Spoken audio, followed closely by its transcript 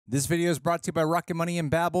This video is brought to you by Rocket Money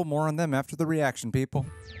and Babbel. More on them after the reaction, people.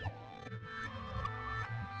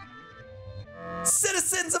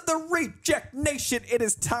 Citizens of the Reject Nation, it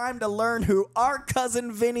is time to learn who our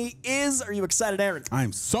cousin Vinny is. Are you excited, Aaron?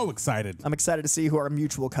 I'm so excited. I'm excited to see who our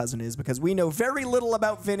mutual cousin is because we know very little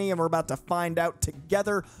about Vinny and we're about to find out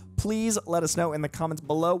together. Please let us know in the comments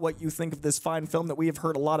below what you think of this fine film that we have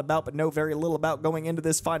heard a lot about but know very little about going into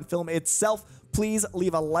this fine film itself. Please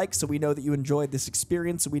leave a like so we know that you enjoyed this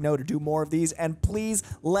experience, so we know to do more of these. And please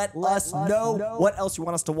let us know what else you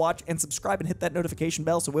want us to watch, and subscribe and hit that notification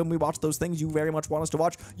bell so when we watch those things you very much want us to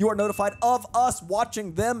watch, you are notified of us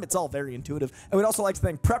watching them. It's all very intuitive. And we'd also like to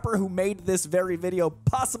thank Prepper, who made this very video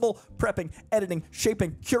possible. Prepping, editing,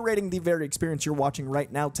 shaping, curating the very experience you're watching right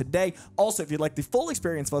now today. Also, if you'd like the full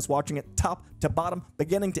experience of us watching it top to bottom,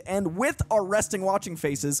 beginning to end, with our resting watching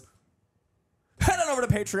faces, head on over to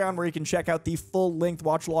Patreon where you can check out the full-length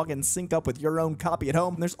watch log and sync up with your own copy at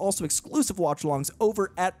home. And there's also exclusive watch longs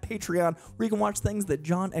over at Patreon where you can watch things that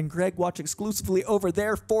John and Greg watch exclusively over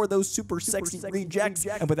there for those super sexy rejects.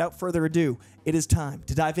 And without further ado, it is time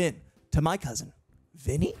to dive in to my cousin,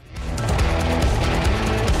 Vinny.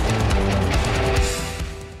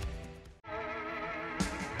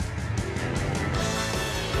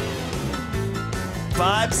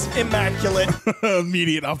 Vibes immaculate.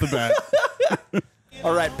 Immediate off the bat.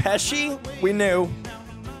 All right, Pesci, we knew.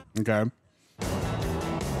 Okay.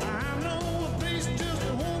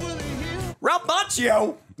 Ralph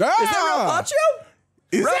Macchio. Ah! Is that Ralph Macchio?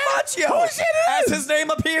 Is Ralph that? Macchio. Oh, shit, it is. As his name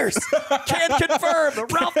appears. Can't confirm.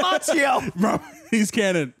 Ralph Macchio. Bro, he's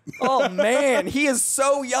canon. Oh, man. He is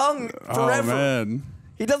so young forever. Oh, man.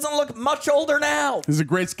 He doesn't look much older now. This is a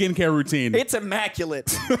great skincare routine. It's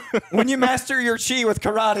immaculate. When you master your chi with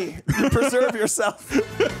karate, you preserve yourself.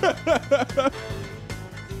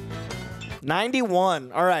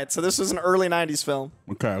 91. All right, so this was an early 90s film.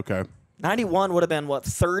 Okay, okay. 91 would have been, what,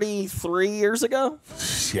 33 years ago?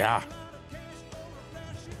 Yeah.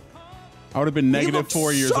 I would have been negative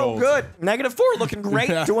 4 years so old. Good. Negative 4, looking great,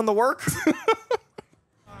 Yeah. doing the work.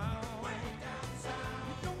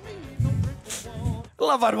 I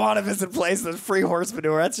love I'd want to visit places with free horse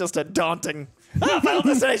manure. That's just a daunting. Final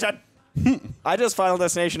Destination. I just Final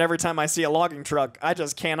Destination every time I see a logging truck. I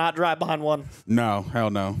just cannot drive behind one. No, hell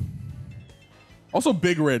no. Also,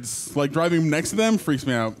 big rids. Like, driving next to them freaks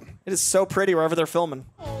me out. It is so pretty wherever they're filming.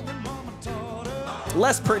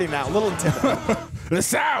 Less pretty now, a little intimidating. The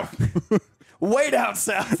South! Way down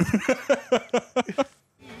south.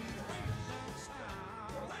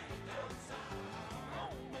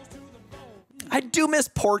 I do miss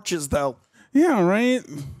porches, though. Yeah, right?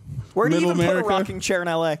 Where do you Middle even America. put a rocking chair in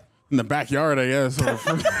L.A.? In the backyard, I guess.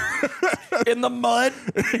 In the mud?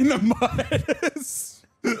 In the mud.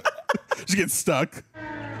 Just get stuck.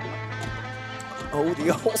 Oh,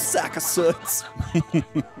 the whole sack of soots.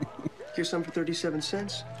 Here's some for 37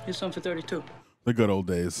 cents. Here's some for 32. The good old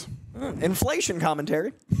days. Inflation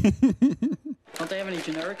commentary. Don't they have any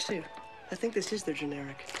generics here? I think this is their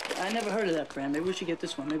generic. I never heard of that brand. Maybe we should get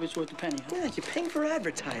this one. Maybe it's worth a penny. Huh? Yeah, you're paying for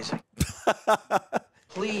advertising.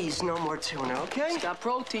 Please, no more tuna, okay? It's got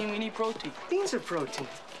protein. We need protein. Beans are protein.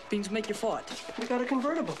 Beans make you fart. We got a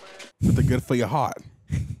convertible. But they're good for your heart.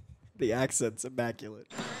 The accent's immaculate.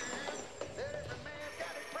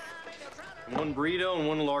 One burrito and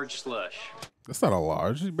one large slush. That's not a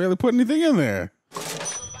large. You barely put anything in there.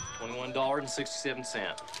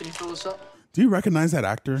 $21.67. Can you fill this up? Do you recognize that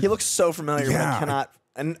actor? He looks so familiar, but I Yeah. cannot.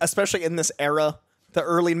 And especially in this era, the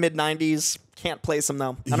early mid-90s, can't place him,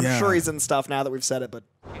 though. And I'm Yeah. sure he's in stuff now that we've said it, but...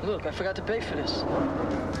 Look, I forgot to pay for this.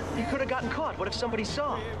 You could have gotten caught. What if somebody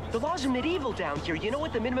saw? The laws are medieval down here. You know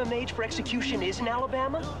what the minimum age for execution is in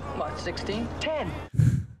Alabama? What, 16? 10.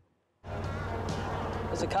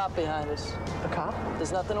 There's a cop behind us. A cop?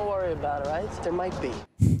 There's nothing to worry about, all right? There might be.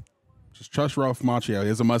 Just trust Ralph Macchio. He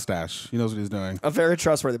has a mustache. He knows what he's doing. A very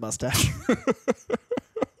trustworthy mustache.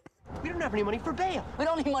 We don't have any money for bail. We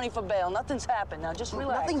don't need money for bail. Nothing's happened. Now, just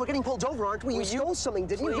relax. Nothing. We're getting pulled over, aren't we? You stole something,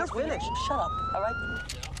 didn't you? You're Please, finished. Shut up, all right?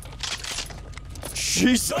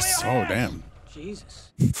 Jesus. Oh, damn.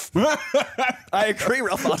 Jesus. I agree,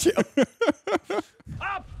 Ralph Macchio.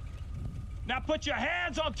 Up! Now put your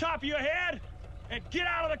hands on top of your head and get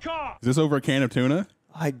out of the car. Is this over a can of tuna?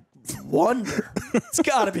 I wonder. It's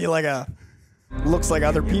got to be like a... Looks like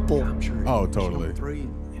other people. Oh, totally. 3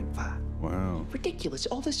 and 5. Wow. Ridiculous.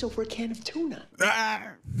 All this over a can of tuna.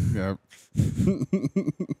 Ah! Yep.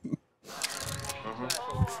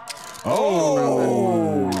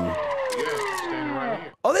 Oh.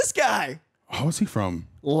 Oh, this guy. Oh, what's he from?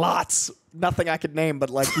 Lots. Nothing I could name, but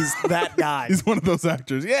like he's that guy. He's one of those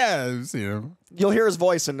actors. Yeah, I've seen him. You'll hear his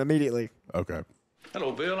voice and immediately. Okay.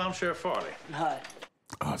 Hello, Bill. I'm Sheriff Farley. Hi.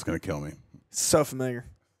 Oh, it's gonna kill me. So familiar.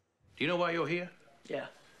 Do you know why you're here? Yeah,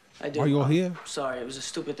 I do. Why you all here? Sorry, it was a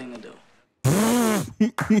stupid thing to do.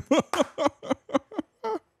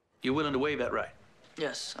 You're willing to waive that right?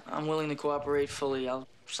 Yes, I'm willing to cooperate fully. I'll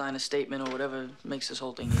sign a statement or whatever makes this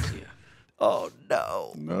whole thing easier. Oh,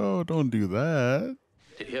 no. No, don't do that.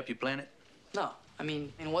 Did he help you plan it? No, I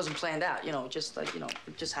mean, it wasn't planned out. You know, just like,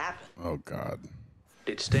 it just happened. Oh, God.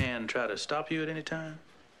 Did Stan try to stop you at any time?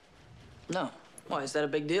 No. Why, is that a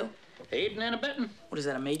big deal? Aiding and abetting. What, is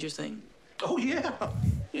that a major thing? Oh, yeah.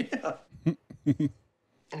 Yeah. An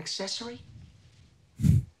accessory?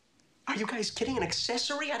 Are you guys kidding? An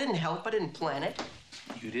accessory? I didn't help. I didn't plan it.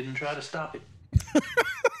 You didn't try to stop it.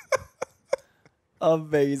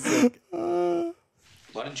 Amazing.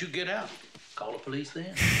 Why didn't you get out? Call the police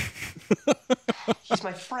then? He's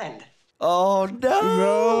my friend. Oh, no.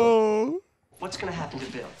 No. What's gonna happen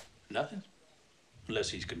to Bill? Nothing. Unless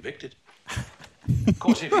he's convicted. Of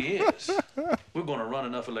course, if he is, we're going to run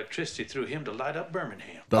enough electricity through him to light up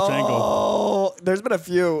Birmingham. Dutch angle. Oh, there's been a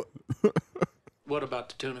few. What about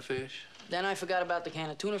the tuna fish? Then I forgot about the can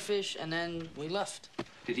of tuna fish, and then we left.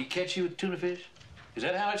 Did he catch you with tuna fish? Is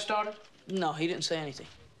that how it started? No, he didn't say anything.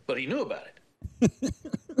 But he knew about it.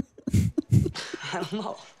 I don't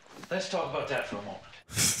know. Let's talk about that for a moment.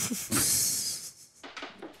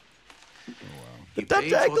 You Dutch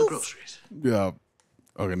paid for the angles? groceries. Yeah.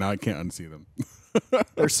 Okay, now I can't unsee them.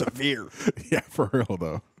 They're severe. Yeah, for real,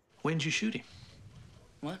 though. When did you shoot him?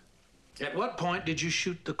 What? At what point did you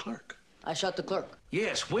shoot the clerk? I shot the clerk.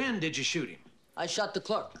 Yes, when did you shoot him? I shot the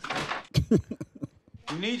clerk.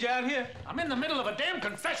 We need you out here. I'm in the middle of a damn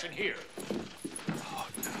confession here.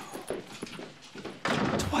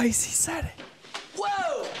 Twice he said it.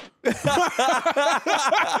 Whoa!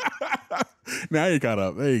 Now you caught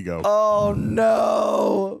up. There you go. Oh,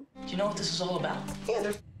 no. Do you know what this is all about? Yeah,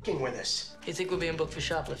 they're f***ing with us. You think we're being booked for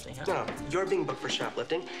shoplifting, huh? No, you're being booked for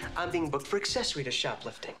shoplifting. I'm being booked for accessory to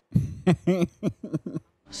shoplifting.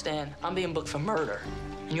 Stan, I'm being booked for murder,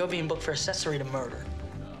 and you're being booked for accessory to murder.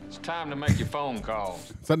 It's time to make your phone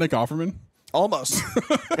calls. Is that Nick Offerman? Almost.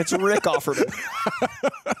 It's Rick Offerman.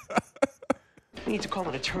 We need to call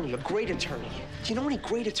an attorney, a great attorney. Do you know any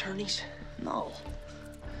great attorneys? No.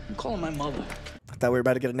 I'm calling my mother. I thought we were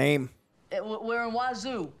about to get a name. We're in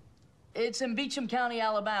Wazoo. It's in Beecham County,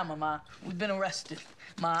 Alabama, Ma. We've been arrested.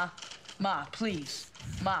 Ma, please.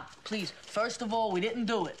 Ma, please. First of all, we didn't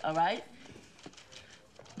do it, all right?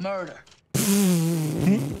 Murder.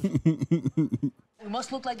 We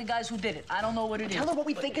must look like the guys who did it. I don't know what it is. Tell them what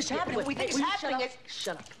we think is happening. What we think is happening.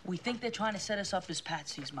 Shut up. We think they're trying to set us up as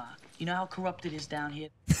patsies, Ma. You know how corrupt it is down here?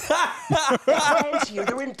 Friends here,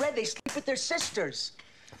 they're inbred. They sleep with their sisters.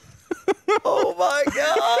 Oh, my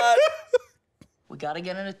God. We gotta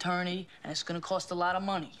get an attorney, and it's gonna cost a lot of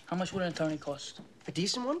money. How much would an attorney cost? A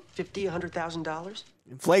decent one? $50,000, $100,000?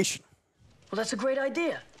 Inflation. Well, that's a great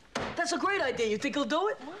idea. That's a great idea. You think he'll do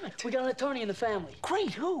it? What? We got an attorney in the family.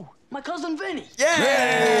 Great, who? My cousin Vinny.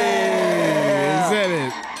 Yeah. Is that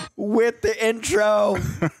it? With the intro.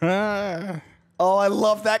 Oh, I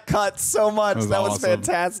love that cut so much. That was awesome.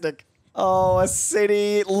 fantastic. Oh, a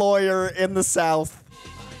city lawyer in the South.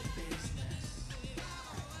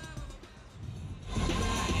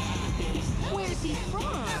 Where's he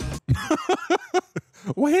from?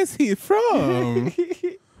 Where's he from?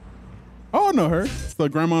 Oh, I know her. It's the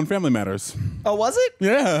Grandma on Family Matters. Oh, was it?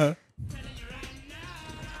 Yeah.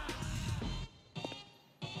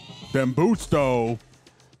 Them boots, though.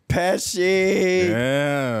 Pesci.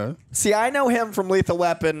 Yeah. See, I know him from Lethal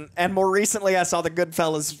Weapon, and more recently I saw the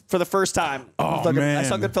Goodfellas for the first time. Oh, I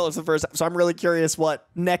saw Goodfellas for the first time, so I'm really curious what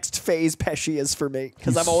next phase Pesci is for me,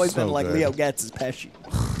 because I've always been like, good. Leo Getz is Pesci.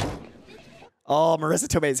 Oh, Marisa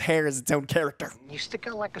Tomei's hair is its own character. You stick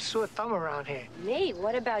out like a sore thumb around here. Me?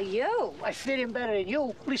 What about you? I fit in better than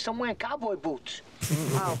you. At least I'm wearing cowboy boots.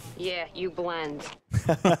 Oh, yeah, you blend.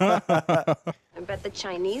 I bet the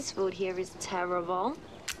Chinese food here is terrible.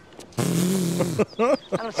 I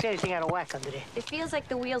don't see anything out of whack under there. It feels like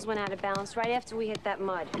the wheels went out of balance right after we hit that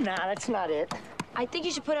mud. Nah, that's not it. I think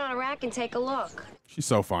you should put it on a rack and take a look. She's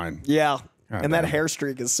so fine. Yeah, God and that damn. hair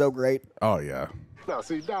streak is so great. Oh, yeah. Now,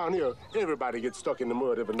 see, down here, everybody gets stuck in the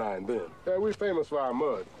mud every now and then. Yeah, we're famous for our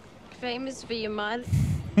mud. Famous for your mud?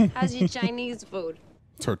 How's your Chinese food?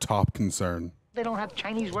 It's her top concern. They don't have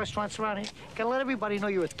Chinese restaurants around here. Gotta let everybody know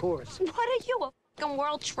you're a tourist. What are you, a fucking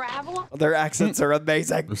world traveler? Their accents are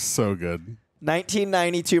amazing. They're so good.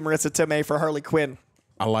 1992, Marisa Tomei for Harley Quinn.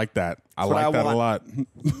 I like that. I That's what like I that a want. lot.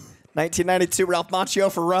 1992, Ralph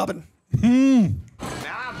Macchio for Robin. Now,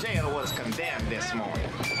 our jail was condemned this morning.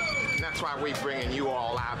 That's why we're bringing you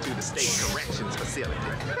all out to the state State Corrections Facility.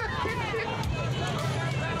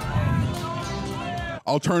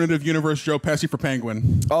 Alternative universe Joe Pesci for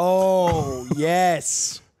Penguin. Oh,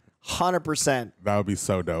 yes. 100%. That would be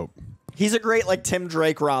so dope. He's a great, like, Tim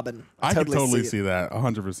Drake Robin. I could totally see that.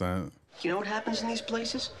 100%. You know what happens in these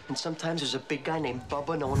places? And sometimes there's a big guy named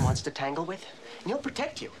Bubba no one wants to tangle with. And he'll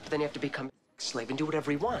protect you. But then you have to become a slave and do whatever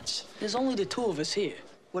he wants. There's only the two of us here.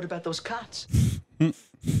 What about those cots? I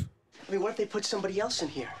mean, what if they put somebody else in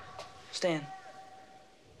here? Stan.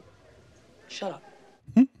 Shut up.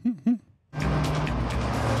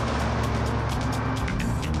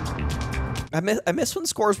 I miss when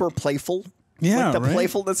scores were playful. Yeah, like the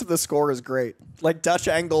playfulness of the score is great. Like Dutch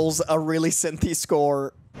Angle's a really synthy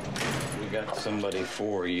score. We got somebody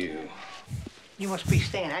for you. You must be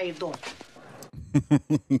Stan. How you doing?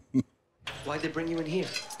 Why'd they bring you in here?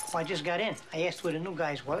 Well, I just got in. I asked where the new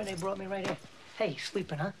guys were, and they brought me right in. Hey,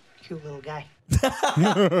 sleeping, huh? Cute little guy.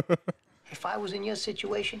 If I was in your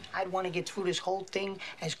situation, I'd want to get through this whole thing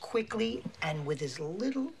as quickly and with as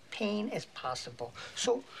little pain as possible.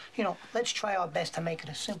 So, you know, let's try our best to make it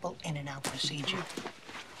a simple in and out procedure.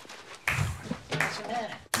 What's the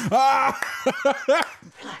matter?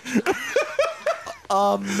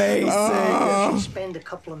 Amazing. We should spend a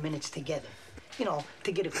couple of minutes together, you know,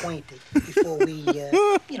 to get acquainted before we,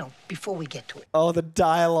 before we get to it. Oh, the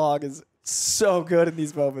dialogue is so good in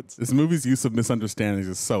these moments. This movie's use of misunderstandings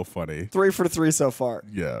is so funny. 3 for 3 so far.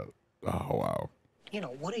 Yeah. Oh, wow. You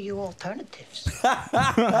know, what are your alternatives?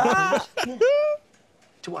 To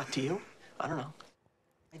what, to you? I don't know.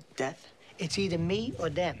 Death? It's either me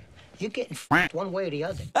or them. You're getting f***ed one way or the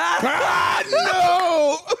other.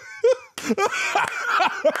 No!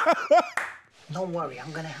 Don't worry,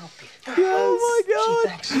 I'm gonna help you. Oh my God. Gee,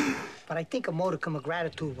 thanks. But I think a modicum of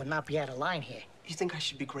gratitude would not be out of line here. You think I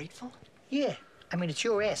should be grateful? Yeah. I mean, it's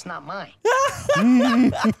your ass, not mine.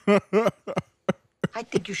 I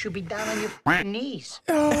think you should be down on your f***ing knees.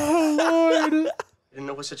 Oh, Lord. I didn't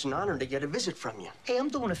know it was such an honor to get a visit from you. Hey, I'm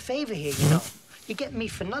doing a favor here, you know. You're getting me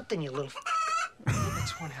for nothing, you little f***.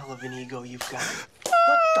 That's one hell of an ego you've got.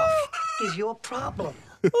 What the f*** is your problem?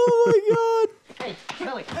 Oh, my God. Hey,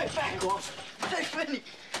 Billy. Hey, back off. Hey, Vinny.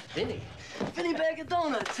 Vinny. Vinny Bag of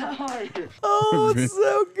Donuts. How are you? Oh, it's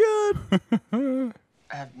so good.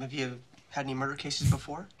 Have you had any murder cases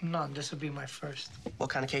before? None. This will be my first. What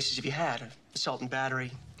kind of cases have you had? Assault and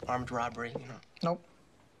battery, armed robbery, you know? Nope.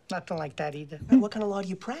 Nothing like that either. What kind of law do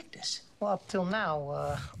you practice? Well, up till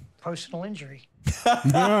now, personal injury.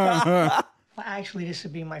 Well, actually, this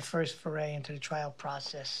would be my first foray into the trial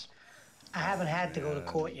process. I haven't had to go to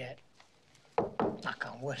court yet. Knock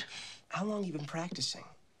on wood. How long have you been practicing?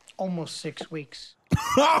 Almost 6 weeks.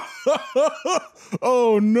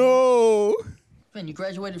 Oh, no. Vin, you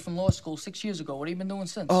graduated from law school 6 years ago. What have you been doing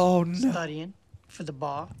since? Oh, no. Studying for the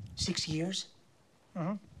bar. 6 years?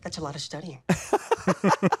 Uh-huh. That's a lot of studying.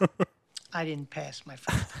 I didn't pass my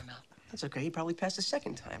first time out. That's okay. You probably passed the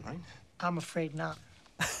second time, right? I'm afraid not.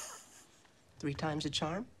 3 times a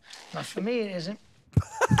charm? Not for me, it isn't.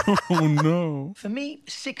 Oh, no. For me,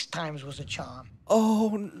 6 times was a charm.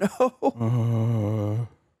 Oh, no.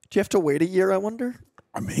 Do you have to wait a year, I wonder?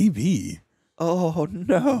 Maybe. Oh,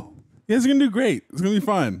 no. Yeah, it's going to do great. It's going to be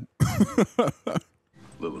fun.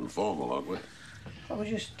 Little informal, aren't we? I was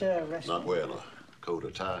just resting. Not wearing a coat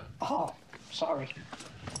or tie. Oh, sorry.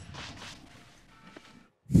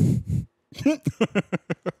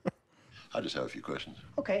 I just have a few questions.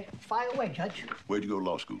 Okay, fire away, Judge. Where'd you go to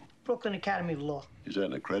law school? Brooklyn Academy of Law. Is that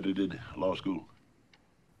an accredited law school?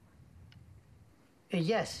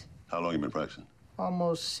 Yes, How long you been practicing?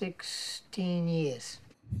 almost 16 years.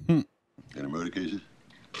 Any murder cases?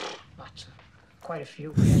 Lots. Quite a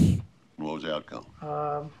few, yes. What was the outcome?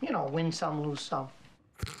 You know, win some, lose some.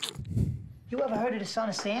 You ever heard of the Son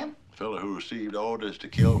of Sam? Fella who received orders to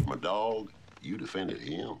kill from a dog? You defended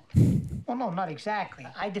him? Well, no, not exactly.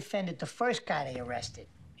 I defended the first guy they arrested.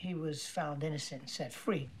 He was found innocent and set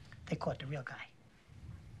free. They caught the real guy.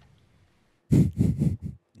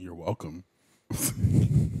 You're welcome.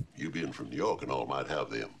 You being from New York and all might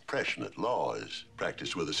have the impression that law is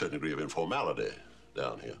practiced with a certain degree of informality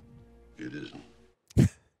down here. It isn't.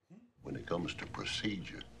 When it comes to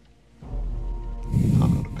procedure,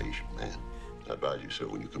 I'm not a patient man. I advise you, sir,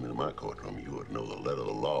 when you come into my courtroom, you ought to know the letter of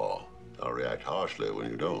the law. I'll react harshly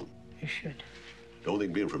when you don't. You should. Don't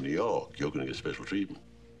think being from New York, you're going to get special treatment.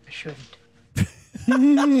 I shouldn't.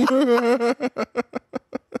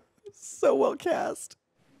 So well cast.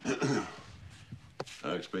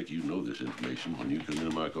 I expect you know this information when you come into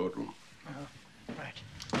my courtroom. Right.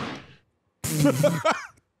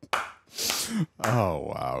 Oh,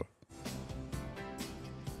 wow.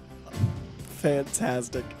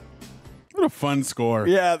 Fantastic. What a fun score.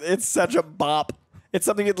 Yeah, it's such a bop. It's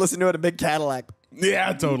something you'd listen to in a big Cadillac.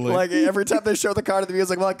 Yeah, totally. Like every time they show the car to the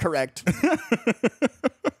music, well, correct.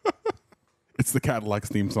 It's the Cadillac's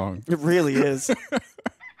theme song. It really is.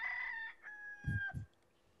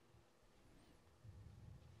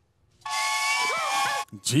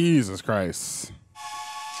 Jesus Christ.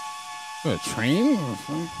 A train?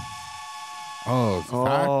 Oh, it's a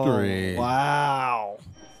factory. Wow.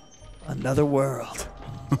 Another world.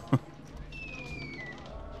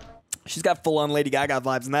 She's got full-on Lady Gaga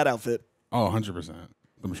vibes in that outfit. Oh, 100%.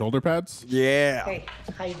 Them shoulder pads? Yeah. Hey,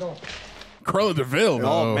 how you doing? Cruella de Vil,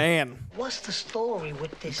 though. Oh, man. What's the story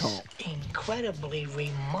with this incredibly,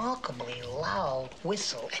 remarkably loud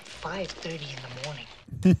whistle at 5:30 in the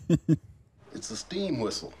morning? It's a steam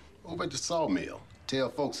whistle over at the sawmill. Tell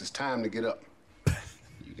folks it's time to get up.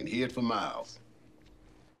 You can hear it for miles.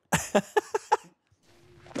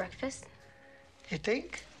 Breakfast? You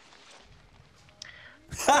think?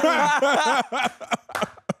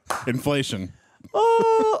 Inflation.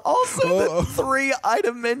 Oh, also the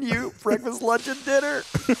 3-item menu, breakfast, lunch, and dinner.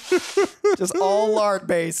 Just all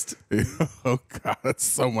lard-based. Oh, God, that's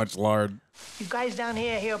so much lard. You guys down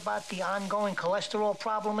here hear about the ongoing cholesterol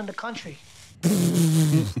problem in the country?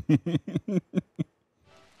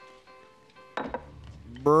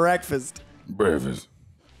 Breakfast. Breakfast.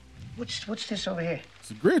 What's this over here?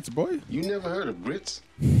 It's grits, boy. You never heard of grits?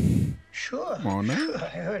 Sure. Come on now. Sure, I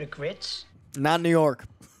heard of grits. Not New York.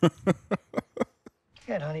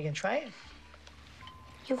 Yeah, honey, you can try it.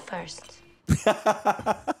 You first.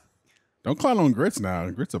 Don't clown on grits now.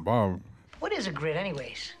 Grits are bomb. What is a grit,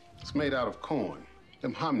 anyways? It's made out of corn.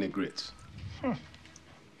 Them hominy grits.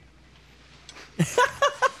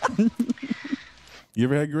 You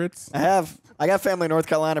ever had grits? I have. I got family in North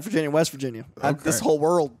Carolina, Virginia, West Virginia. This whole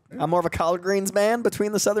world. I'm more of a collard greens man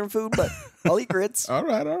between the southern food, but I'll eat grits. All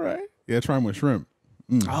right. Yeah, try them with shrimp.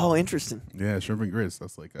 Oh, interesting. Yeah, shrimp and grits.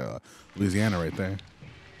 That's like Louisiana right there.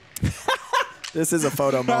 This is a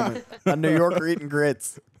photo moment. A New Yorker eating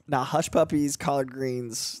grits. Now, hush puppies, collard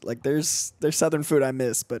greens, like there's southern food I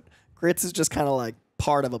miss, but grits is just kind of like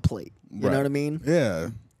part of a plate. You know what I mean? Yeah.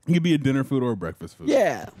 It could be a dinner food or a breakfast food.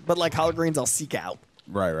 Yeah, but like collard greens, I'll seek out.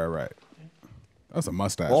 Right. That's a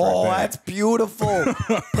mustache. Oh, right there. that's beautiful.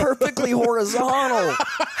 Perfectly horizontal.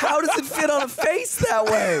 How does it fit on a face that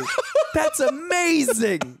way? That's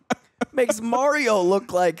amazing. Makes Mario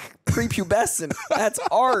look like prepubescent. That's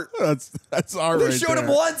art. That's art They right showed there.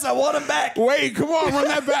 him once. I want him back. Wait, come on. Run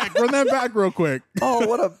that back. Run that back real quick. Oh,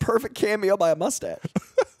 what a perfect cameo by a mustache.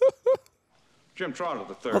 Jim Trotter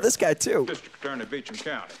III. Oh, this guy too. District Attorney, Beecham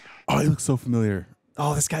County. Oh, he looks so familiar.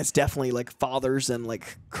 Oh, this guy's definitely like fathers and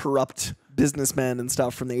like corrupt businessmen and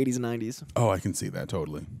stuff from the 80s and 90s. Oh, I can see that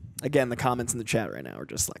totally. Again, the comments in the chat right now are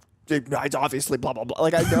just like, it's obviously blah, blah, blah.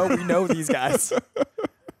 Like, I know, we know these guys.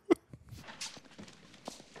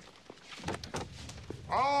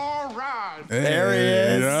 All right. There he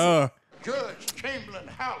is. Yeah. Judge Chamberlain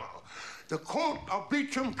Hallow. The court of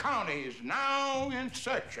Beecham County is now in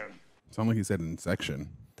session. Sound like he said in section.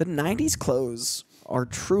 The 90s clothes are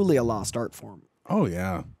truly a lost art form. Oh,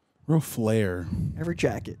 yeah. Real flair. Every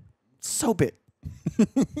jacket. So big.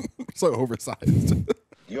 So oversized.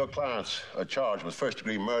 Your clients are charged with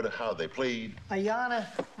first-degree murder. How they plead? Ayana,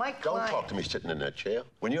 my Don't client... talk to me sitting in that chair.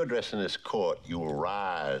 When you're addressing this court, you will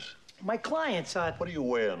rise. My client's... What are you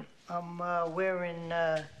wearing? I'm wearing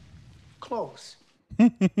clothes.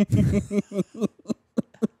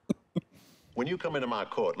 When you come into my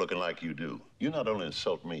court looking like you do, you not only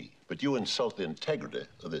insult me, but you insult the integrity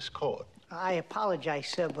of this court. I apologize,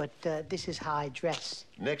 sir, but this is how I dress.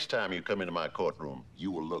 Next time you come into my courtroom, you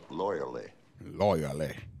will look loyally.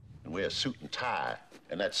 Loyally. And wear a suit and tie.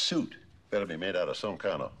 And that suit better be made out of some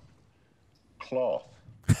kind of cloth.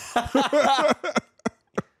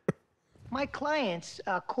 My clients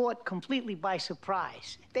are caught completely by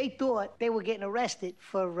surprise. They thought they were getting arrested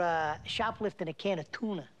for shoplifting a can of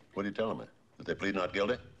tuna. What are you telling me? That they plead not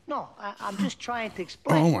guilty? No, I'm just trying to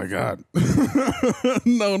explain. Oh, my God.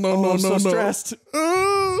 No. So stressed.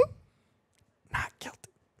 Not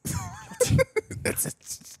guilty.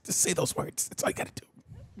 Just say those words. That's all you got to do.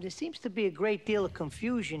 There seems to be a great deal of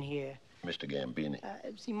confusion here. Mr. Gambini.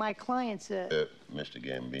 See, my clients... Mr.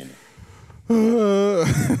 Gambini.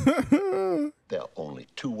 There are only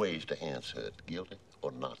two ways to answer it, guilty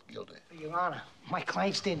or not guilty. Your Honor, my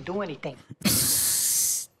clients didn't do anything.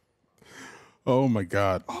 Oh, my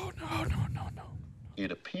God. Oh, no.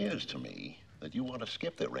 It appears to me that you want to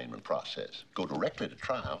skip the arraignment process. Go directly to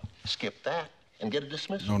trial, skip that, and get a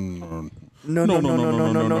dismissal. No. No.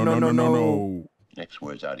 Next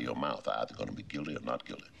words out of your mouth are either going to be guilty or not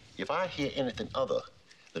guilty. If I hear anything other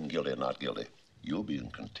then guilty or not guilty, you'll be in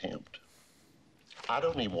contempt. I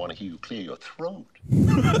don't even want to hear you clear your throat.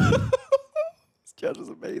 This judge is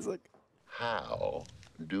amazing. How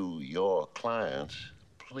do your clients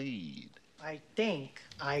plead? I think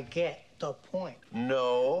I get the point.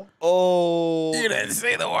 No. Oh. You didn't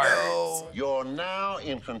say the words. You're now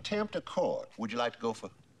in contempt of court. Would you like to go for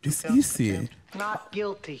You see it. Not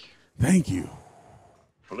guilty. Thank you.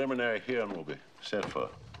 preliminary hearing will be set for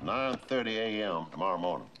 9:30 a.m. tomorrow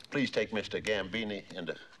morning. Please take Mr. Gambini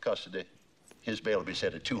into custody. His bail will be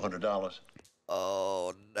set at $200.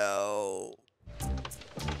 Oh, no.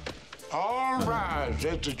 All rise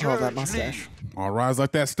at the Oh, that judge mustache. All rise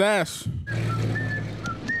like that stash.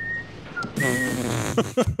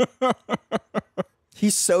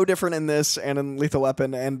 He's so different in this and in Lethal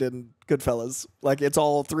Weapon and in Goodfellas. Like, it's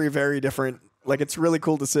all three very different. Like, it's really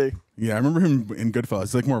cool to see. Yeah, I remember him in Goodfellas.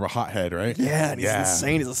 He's like more of a hothead, right? Yeah, and he's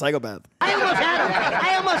insane. He's a psychopath.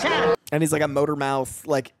 I almost had him. And he's like a motor mouth,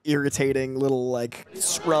 like, irritating little, like,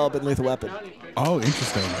 scrub in Lethal Weapon. Oh,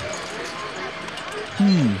 interesting.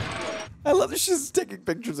 I love that she's taking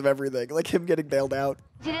pictures of everything, like him getting bailed out.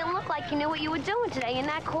 You didn't look like you knew what you were doing today in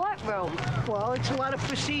that courtroom. Well, it's a lot of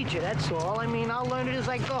procedure, that's all. I mean, I'll learn it as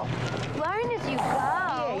I go. Learn as you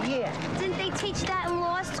go. Yeah. Didn't they teach that in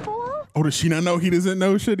law school? Oh, does she not know he doesn't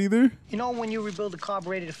know shit either? You know, when you rebuild the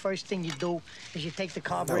carburetor, the first thing you do is you take the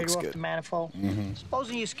carburetor off the manifold.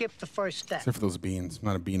 Supposing you skip the first step. Except for those beans. I'm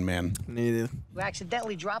not a bean man. Neither. You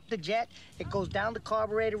accidentally drop the jet, it goes down the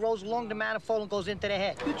carburetor, rolls along the manifold, and goes into the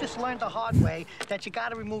head. You just learned the hard way that you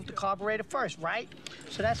gotta remove the carburetor first, right?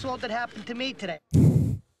 So that's all that happened to me today.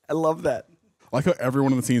 I love that. I like how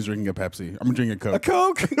everyone in the scene is drinking a Pepsi. I'm drinking a Coke. A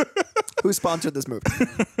Coke? Who sponsored this movie?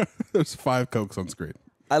 There's 5 Cokes on screen.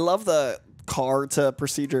 I love the car to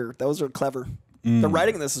procedure. Those are clever. The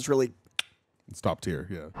writing in this is really... It's top tier,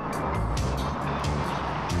 yeah.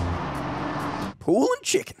 Pool and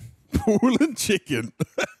chicken. Pool and chicken.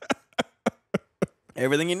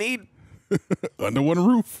 Everything you need. Under one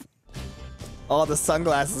roof. Oh, the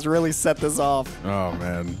sunglasses really set this off. Oh,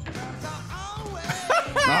 man.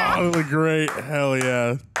 Oh, they look great. Hell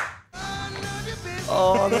yeah.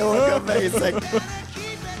 Oh, they look amazing.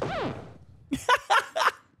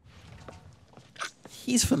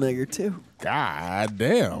 He's familiar, too. God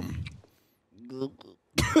damn.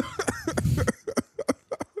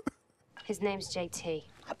 His name's JT.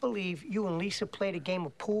 I believe you and Lisa played a game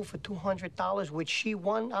of pool for $200, which she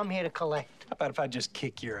won. I'm here to collect. How about if I just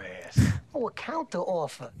kick your ass? Oh, a counter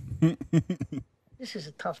offer. This is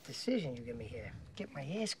a tough decision you give me here. Get my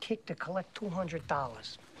ass kicked to collect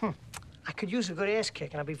 $200. I could use a good ass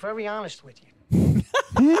kick, and I'll be very honest with you.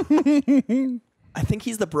 I think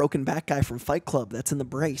he's the broken back guy from Fight Club that's in the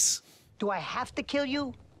brace. Do I have to kill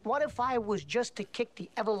you? What if I was just to kick the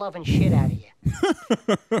ever-loving shit out of you?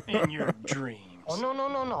 In your dreams. Oh,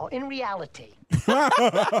 no. In reality.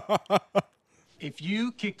 If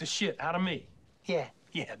you kick the shit out of me, Yeah.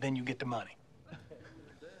 then you get the money.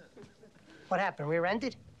 What happened,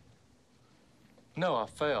 rear-ended? No, I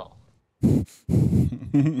fell. We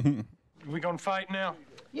gonna fight now?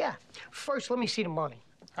 Yeah. First, let me see the money.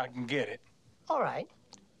 I can get it. All right.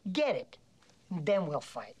 Get it. Then we'll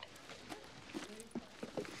fight.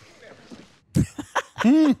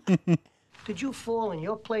 Did you fall in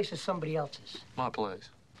your place or somebody else's? My place.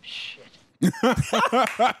 Shit.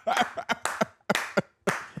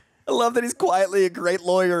 I love that he's quietly a great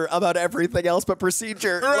lawyer about everything else but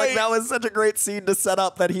procedure. Right. Like, that was such a great scene to set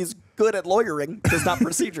up that he's good at lawyering, just not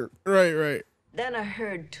procedure. Right. Then I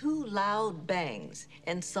heard 2 loud bangs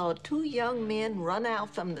and saw 2 young men run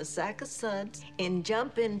out from the sack of suds and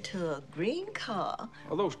jump into a green car.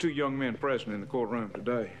 Are those 2 young men present in the courtroom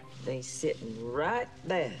today? They sitting right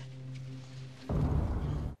there.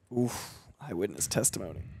 Oof. Eyewitness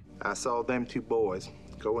testimony. I saw them 2 boys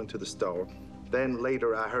go into the store. Then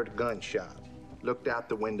later I heard a gunshot. Looked out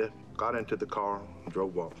the window, got into the car, and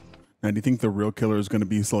drove off. Now, do you think the real killer is going to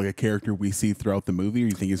be like a character we see throughout the movie, or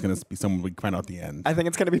do you think he's going to be someone we find out at the end? I think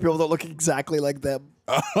it's going to be people that look exactly like them.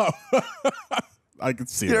 I can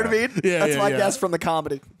see You know that. what I mean? Yeah, That's yeah, my yeah. guess from the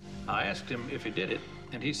comedy. I asked him if he did it,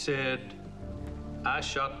 and he said, I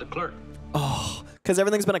shot the clerk. Oh, because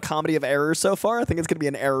everything's been a comedy of errors so far. I think it's going to be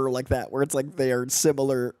an error like that, where it's like they are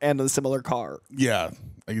similar and a similar car. Yeah,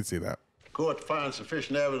 I can see that. Court finds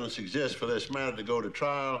sufficient evidence exists for this matter to go to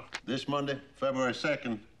trial this Monday, February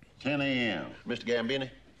 2nd, 10 a.m. Mr. Gambini,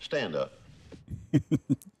 stand up.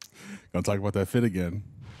 Gonna talk about that fit again.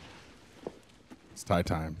 It's tie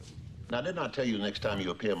time. Now, didn't I tell you next time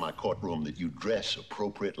you appear in my courtroom that you dress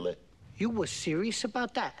appropriately? You were serious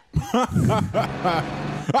about that?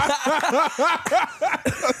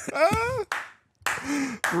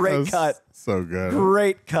 Great cut. So good.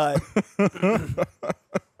 Great cut. I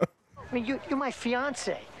mean, you're my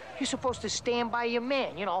fiance. You're supposed to stand by your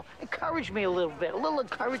man, you know, encourage me a little bit, a little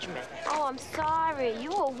encouragement. Oh, I'm sorry.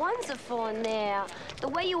 You were wonderful in there. The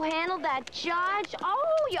way you handled that judge.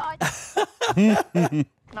 Oh, you're...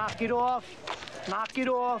 Knock it off. Knock it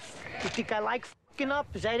off. You think I like f***ing up?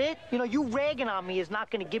 Is that it? You know, you ragging on me is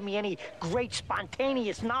not going to give me any great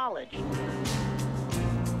spontaneous knowledge.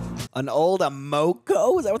 An old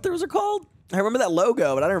Amoco? Is that what those are called? I remember that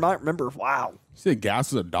logo, but I don't remember. Wow. You say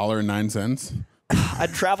gas is $1.09?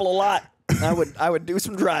 I'd travel a lot. I would do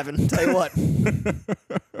some driving. Tell you what.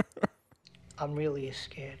 I'm really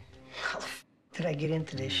scared. How the f did I get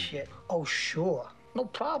into this shit? Oh, sure. No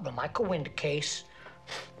problem. I could win the case.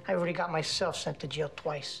 I already got myself sent to jail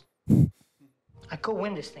twice. I could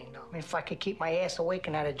win this thing, though. I mean, if I could keep my ass awake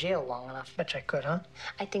and out of jail long enough. Bet I could, huh?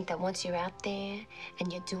 I think that once you're out there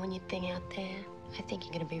and you're doing your thing out there, I think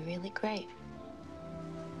you're going to be really great.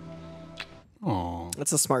 Aww.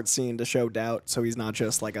 That's a smart scene to show doubt, so he's not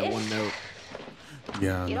just like a one note.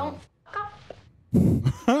 Yeah. You don't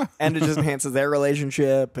And it just enhances their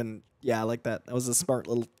relationship, and yeah, I like that. That was a smart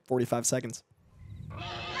little 45 seconds.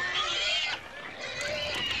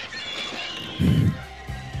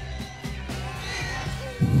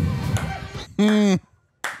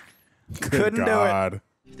 Couldn't do it.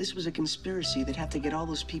 If this was a conspiracy, they'd have to get all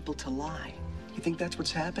those people to lie. You think that's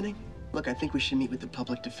what's happening? Look, I think we should meet with the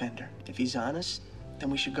public defender. If he's honest, then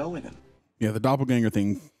we should go with him. Yeah, the doppelganger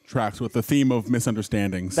thing tracks with the theme of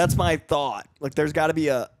misunderstandings. That's my thought. Like, there's got to be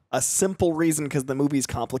a simple reason because the movie's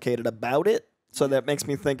complicated about it. So that makes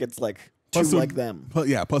me think it's like plus like them.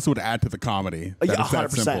 Yeah, plus it would add to the comedy. Yeah, That is that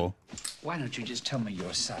 100%. simple. Why don't you just tell me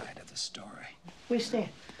your side of the story? Where's Stan?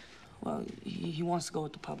 Well, he wants to go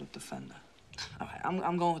with the public defender. All right,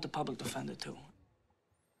 I'm going with the public defender, too.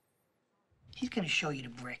 He's gonna show you the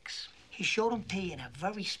bricks. He showed them to you in a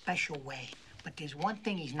very special way. But there's one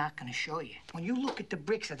thing he's not gonna show you. When you look at the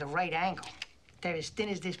bricks at the right angle, they're as thin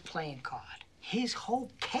as this playing card. His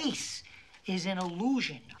whole case is an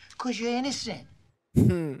illusion, because you're innocent.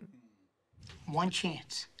 One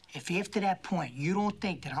chance. If after that point you don't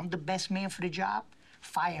think that I'm the best man for the job,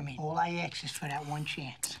 fire me. All I ask is for that one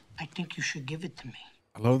chance. I think you should give it to me.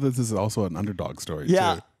 I love that this is also an underdog story,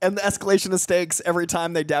 Yeah, too. and the escalation of stakes every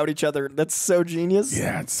time they doubt each other. That's so genius.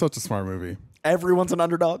 Yeah, it's such a smart movie. Everyone's an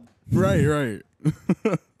underdog. Right, right.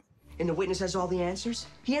 And the witness has all the answers?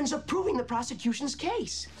 He ends up proving the prosecution's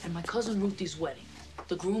case. And my cousin Ruthie's wedding.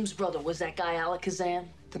 The groom's brother was that guy Alakazam.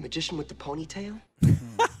 The magician with the ponytail?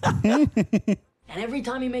 And every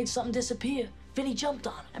time he made something disappear, Vinny jumped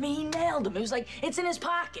on him. I mean, he nailed him. It was like, it's in his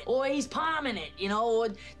pocket. Or he's palming it, you know, or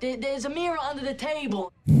there's a mirror under the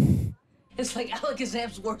table. It's like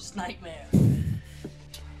Alakazam's worst nightmare.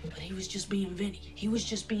 But he was just being Vinny. He was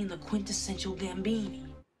just being the quintessential Gambini.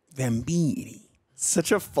 Gambini.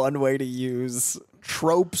 Such a fun way to use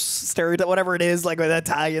tropes, stereotype, whatever it is, like with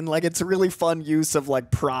Italian. Like, it's a really fun use of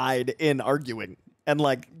like pride in arguing and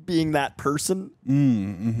like being that person.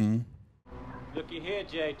 Mm-hmm. Looky here,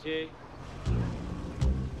 JT.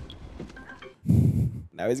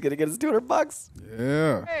 Now he's gonna get his $200.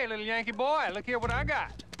 Yeah. Hey, little Yankee boy, look here what I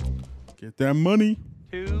got. Get that money.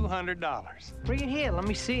 $200. Bring it here, let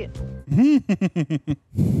me see it.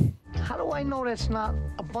 How do I know that's not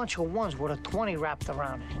a bunch of ones with a 20 wrapped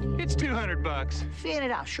around it? It's $200. Fan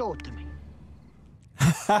it out, show it to me.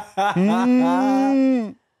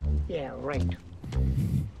 Yeah, right.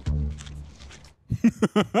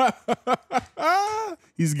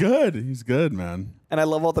 He's good. He's good, man. And I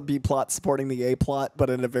love all the B plot supporting the A plot, but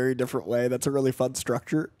in a very different way. That's a really fun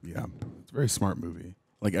structure. Yeah, it's a very smart movie.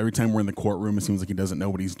 Like every time we're in the courtroom, it seems like he doesn't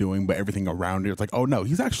know what he's doing, but everything around it, it's like, oh no,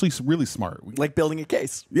 he's actually really smart. Like building a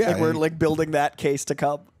case. Yeah, Like we're like building that case to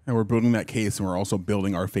come. And we're building that case, and we're also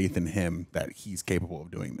building our faith in him that he's capable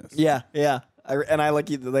of doing this. Yeah, yeah. And I like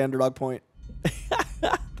the underdog point.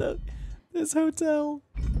 This hotel.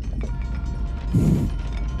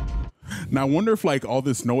 Now I wonder if like all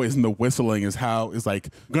this noise and the whistling is like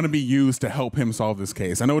going to be used to help him solve this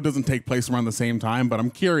case. I know it doesn't take place around the same time, but I'm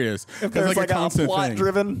curious. If there's like a constant plot thing.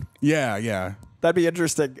 driven. Yeah, yeah. That'd be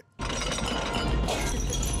interesting.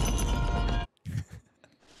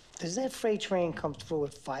 Does that freight train come through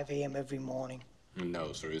at 5 a.m. every morning?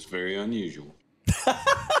 No, sir. It's very unusual.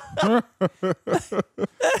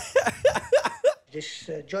 This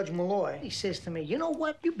Judge Malloy, he says to me, you know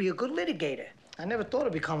what? You'd be a good litigator. I never thought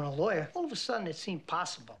of becoming a lawyer. All of a sudden, it seemed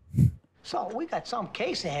possible. So we got some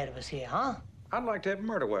case ahead of us here, huh? I'd like to have a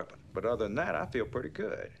murder weapon, but other than that, I feel pretty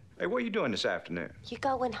good. Hey, what are you doing this afternoon? You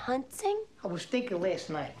going hunting? I was thinking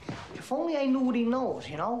last night, if only I knew what he knows,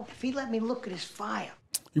 If he let me look at his file.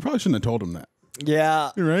 You probably shouldn't have told him that.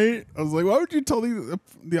 Yeah. Right? I was like, why would you tell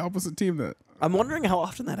the opposite team that? I'm wondering how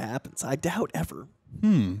often that happens. I doubt ever.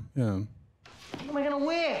 Yeah. What am I gonna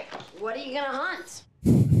wear? What are you gonna hunt?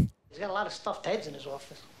 He's got a lot of stuffed heads in his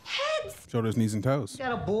office. Heads? Shoulders, knees, and toes. He's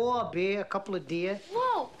got a boar, a bear, a couple of deer.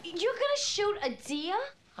 Whoa, you're gonna shoot a deer?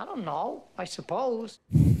 I don't know, I suppose.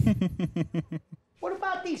 What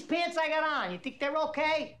about these pants I got on? You think they're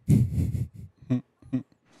okay?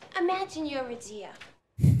 Imagine you're a deer.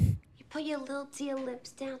 You put your little deer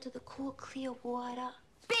lips down to the cool, clear water.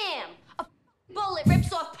 Bam! A bullet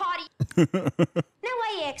rips off party. Now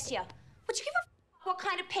I ask you, would you give a what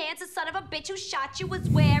kind of pants the son of a bitch who shot you was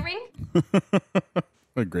wearing?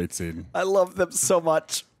 A great scene. I love them so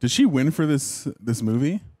much. Did she win for this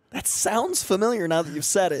movie? That sounds familiar now that you've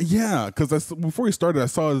said it. Yeah, because before he started, I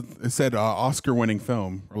saw it said Oscar-winning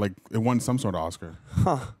film, or like it won some sort of Oscar.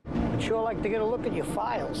 Huh. I'd sure like to get a look at your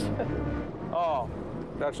files. Oh,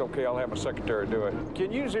 that's okay. I'll have my secretary do it.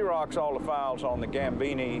 Can you Xerox all the files on the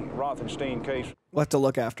Gambini-Rothenstein case? We'll have to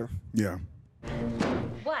look after. Yeah.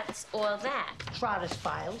 What's all that? Trotter's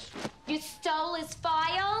files. You stole his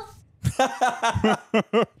files?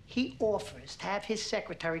 He offers to have his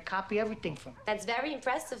secretary copy everything from him. That's very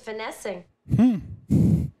impressive finessing.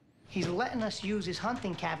 He's letting us use his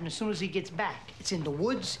hunting cabin as soon as he gets back. It's in the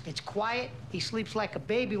woods, it's quiet, he sleeps like a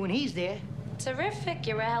baby when he's there. Terrific,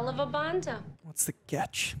 you're a hell of a bonder. What's the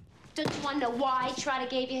catch? Don't you want to know why Trotter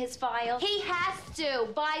gave you his file? He has to.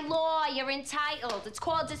 By law, you're entitled. It's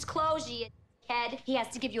called disclosure, you head. He has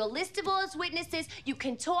to give you a list of all his witnesses. You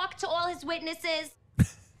can talk to all his witnesses.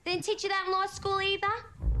 They didn't teach you that in law school either?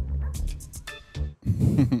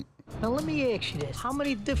 Now let me ask you this. How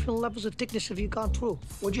many different levels of thickness have you gone through?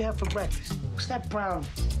 What'd you have for breakfast? What's that brown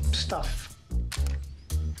stuff?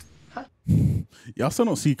 Huh? You also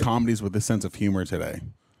don't see comedies with this sense of humor today.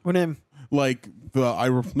 What name? Like not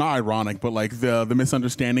ironic, but like the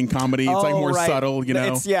misunderstanding comedy. It's like more subtle, you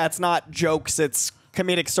know? It's not jokes, it's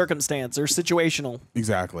comedic circumstance or situational.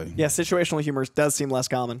 Exactly. Yeah, situational humor does seem less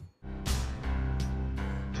common.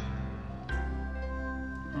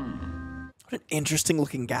 What an interesting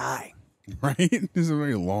looking guy. Right? He has a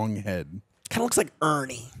very long head. Kind of looks like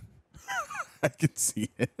Ernie. I can see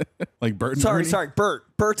it. Like Bert and Sorry, Ernie? Bert.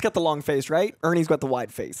 Bert's got the long face, right? Ernie's got the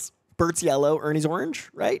wide face. Bert's yellow, Ernie's orange,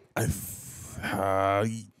 right? I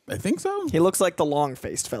think so. He looks like the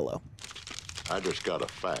long-faced fellow. I just got a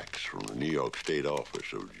fax from the New York State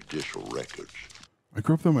Office of Judicial Records. I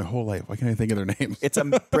grew up there my whole life. Why can't I think of their names? It's a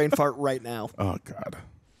brain fart right now. Oh, God.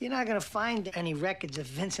 You're not gonna find any records of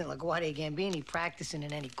Vincent LaGuardia Gambini practicing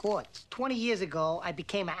in any courts. 20 years ago, I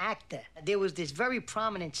became an actor. There was this very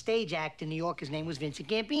prominent stage actor in New York. His name was Vincent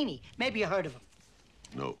Gambini. Maybe you heard of him.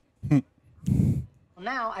 No. Well,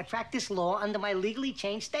 now I practice law under my legally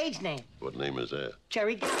changed stage name. What name is that?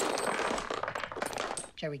 Jerry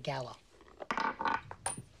Gallo.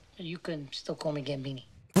 You can still call me Gambini.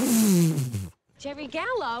 Jerry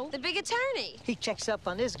Gallo, the big attorney. He checks up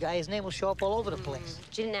on this guy. His name will show up all over the place.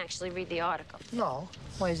 You didn't actually read the article. No.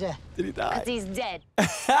 Why is that? Did he die? Because he's dead.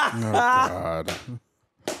 Oh, God.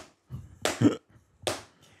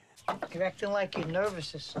 You're acting like you're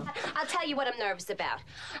nervous or something. I'll tell you what I'm nervous about.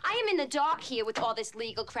 I am in the dark here with all this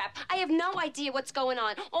legal crap. I have no idea what's going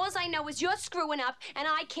on. All I know is you're screwing up, and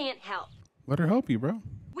I can't help. Let her help you, bro.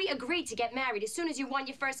 We agreed to get married as soon as you won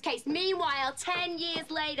your first case. Meanwhile, 10 years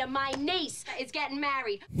later, my niece is getting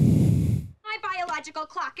married. My biological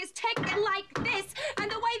clock is ticking like this, and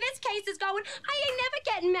the way this case is going, I ain't never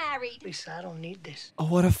getting married. Lisa, I don't need this. Oh,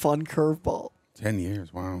 what a fun curveball. 10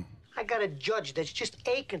 years, wow. I got a judge that's just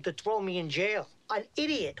aching to throw me in jail. An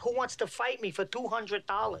idiot who wants to fight me for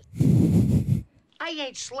 $200. I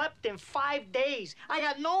ain't slept in 5 days. I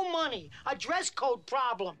got no money. A dress code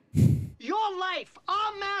problem. Your life,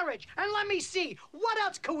 our marriage, and let me see, what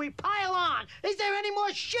else could we pile on? Is there any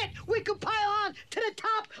more shit we could pile on to the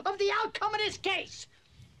top of the outcome of this case?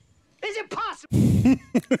 Is it possible?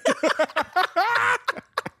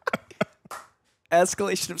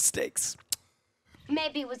 Escalation of stakes.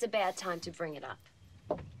 Maybe it was a bad time to bring it up.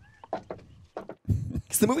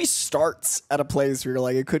 Because the movie starts at a place where you're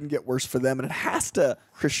like, it couldn't get worse for them, and it has to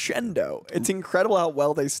crescendo. It's incredible how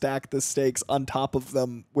well they stack the stakes on top of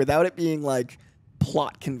them without it being like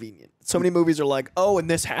plot convenient. So many movies are like, oh, and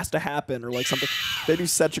this has to happen, or like something. They do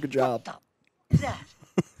such a good job.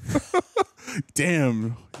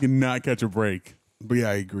 Damn, you cannot catch a break. But yeah,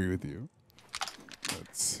 I agree with you.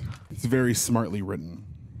 It's very smartly written.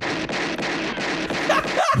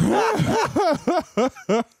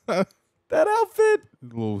 That outfit.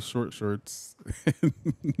 Little short shorts.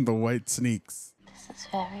 The white sneaks. This is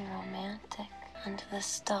very romantic. Under the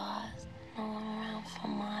stars, no one around for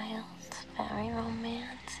miles. Very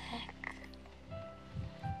romantic.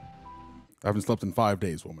 I haven't slept in 5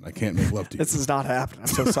 days, woman. I can't make love to you. This is not happening. I'm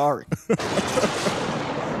so sorry.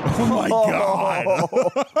 Oh my God.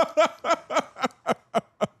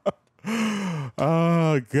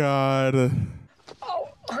 Oh God. Oh,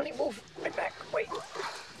 honey, move right back. Wait.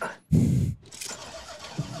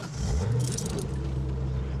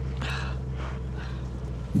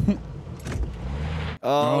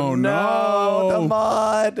 Oh no, the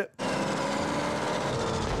mud.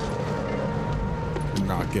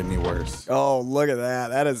 Not getting any worse. Oh, look at that.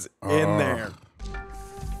 That is in there.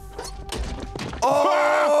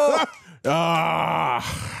 Oh!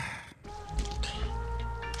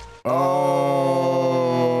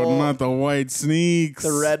 Oh, not the white sneaks.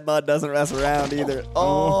 The red mud doesn't mess around either.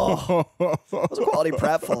 Oh, that was a quality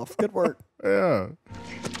pratfall. Good work. Yeah.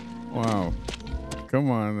 Wow. Come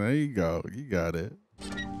on, there you go. You got it.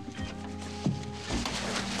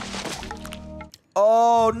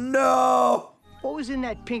 Oh no! What was in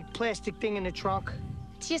that pink plastic thing in the trunk?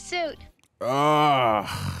 It's your suit.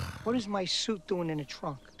 What is my suit doing in the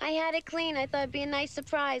trunk? I had it clean. I thought it'd be a nice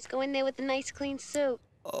surprise. Go in there with a nice clean suit.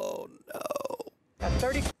 Oh no. Got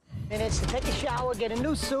 30 minutes to take a shower, get a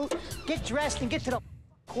new suit, get dressed, and get to the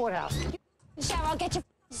courthouse. Shower, I'll get your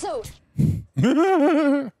suit.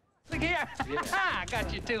 Look here. I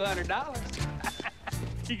got you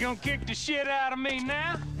 $200. You gonna kick the shit out of me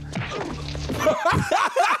now?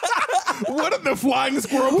 What if the flying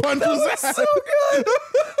squirrel punch was that? So good.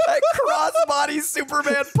 That crossbody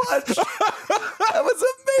Superman punch. That was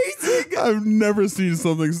amazing. I've never seen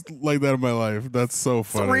something like that in my life. That's so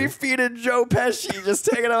funny. 3 feet of Joe Pesci just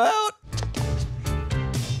taking him out.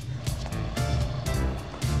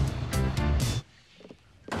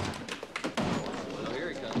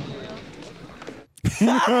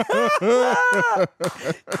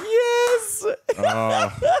 Yes.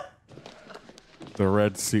 The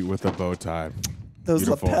red suit with the bow tie. Those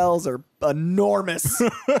Beautiful. lapels are enormous.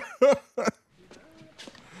 There's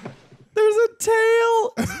a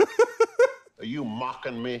tail. Are you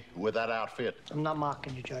mocking me with that outfit? I'm not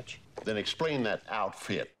mocking you, Judge. Then explain that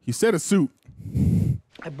outfit. He said a suit.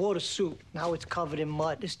 I bought a suit. Now it's covered in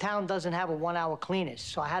mud. This town doesn't have a 1-hour cleaners,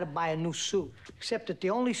 so I had to buy a new suit. Except that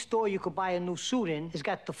the only store you could buy a new suit in has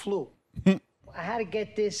got the flu. I had to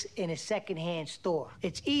get this in a secondhand store.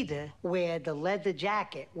 It's either wear the leather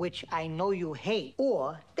jacket, which I know you hate,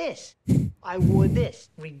 or this. I wore this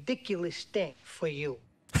ridiculous thing for you.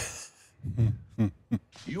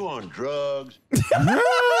 You on drugs?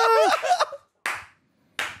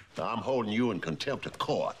 I'm holding you in contempt of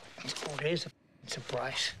court. Oh, there's a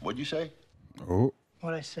surprise. What'd you say? Oh.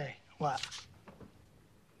 What'd I say? What?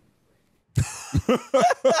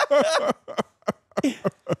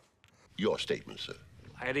 Your statement, sir.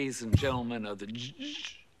 Ladies and gentlemen of the...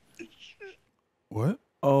 What?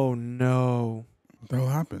 Oh no. What the hell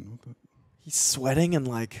happened? He's sweating and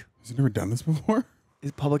like. Has he never done this before?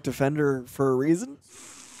 He's a public defender for a reason.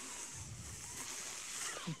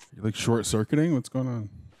 You're like short circuiting? What's going on?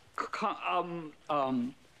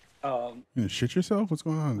 You gonna shit yourself? What's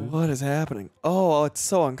going on, dude? What is happening? Oh, it's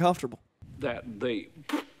so uncomfortable. That the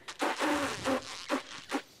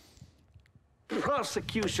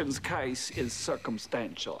prosecution's case is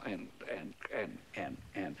circumstantial and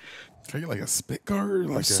Are you like a spit guard?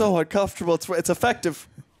 Like so uncomfortable. It's effective.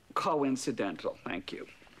 coincidental. Thank you.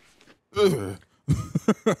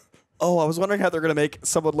 Oh, I was wondering how they're gonna make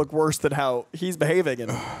someone look worse than how he's behaving,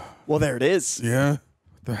 and well, there it is. Yeah.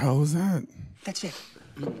 What the hell was that? That's it.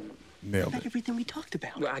 Nailed Not it. everything we talked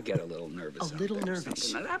about. Well, I get a little nervous. A little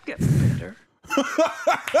nervous. I'm getting better.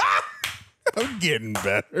 I'm getting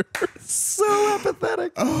better. So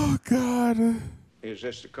apathetic. Oh, God. Is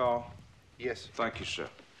this the call? Yes. Thank you, sir.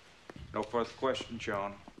 No further questions,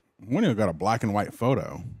 John. One of you got a black and white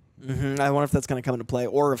photo. I wonder if that's going to come into play,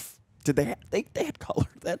 or if did they had color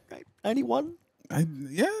then, right? 91.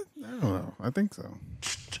 Yeah, I don't know. I think so.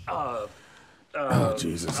 Oh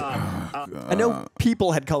Jesus! I know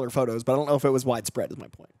people had color photos, but I don't know if it was widespread. Is my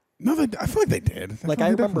point. No, I feel like they did. I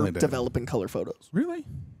remember developing color photos. Really?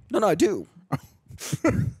 No, I do.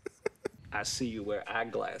 I see you wear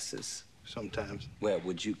eyeglasses. Sometimes. Well,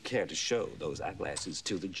 would you care to show those eyeglasses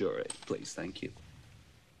to the jury, please? Thank you.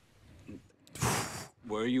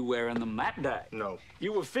 Were you wearing them that day? No.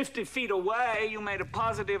 You were 50 feet away. You made a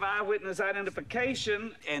positive eyewitness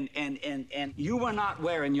identification, and you were not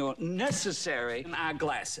wearing your necessary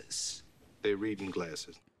eyeglasses. They're reading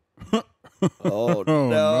glasses. Oh,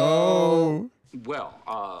 no.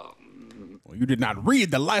 Well, did not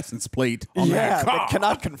read the license plate on that car. That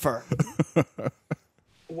cannot confirm.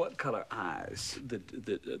 What color eyes the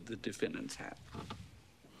defendants have?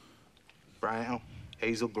 Brown,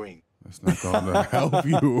 hazel green. That's not going to help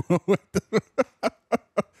you.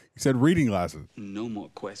 You said reading glasses. No more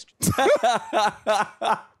questions.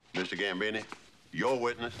 Mr. Gambini, your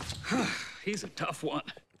witness. He's a tough one.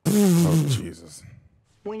 Oh, Jesus.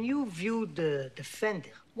 When you viewed the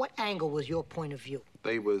defendant, what angle was your point of view?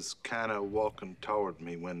 They was kind of walking toward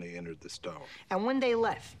me when they entered the store. And when they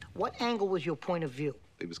left, what angle was your point of view?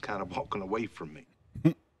 They was kind of walking away from me.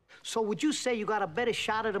 So would you say you got a better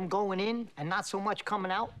shot at them going in and not so much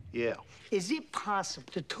coming out? Yeah. Is it possible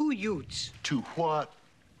the 2 Utes? 2 what?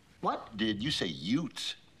 What? Did you say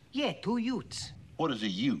Utes? Yeah, 2 Utes. What is a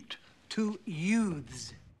Ute? 2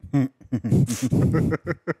 youths.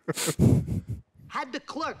 Had the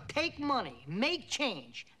clerk take money, make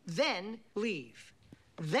change, then leave.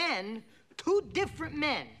 Then 2 different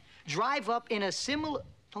men drive up in a similar...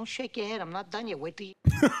 Don't shake your head, I'm not done yet. Wait till you...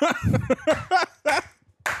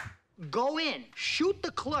 Go in, shoot the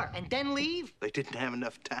clerk, and then leave? They didn't have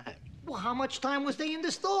enough time. Well, how much time was they in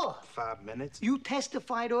the store? 5 minutes. You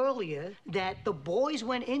testified earlier that the boys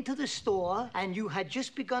went into the store and you had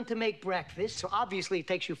just begun to make breakfast. So obviously it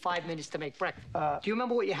takes you 5 minutes to make breakfast. Do you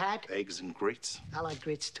remember what you had? Eggs and grits. I like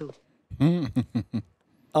grits too.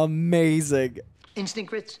 Amazing. Instant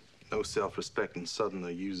grits? No self-respecting Southerner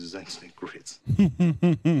uses instant grits.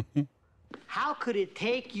 How could it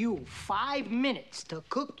take you 5 minutes to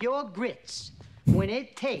cook your grits when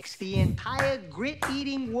it takes the entire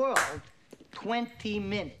grit-eating world 20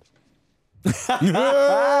 minutes?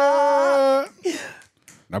 That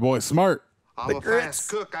boy's smart. I'm a fast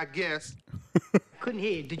cook, I guess. Couldn't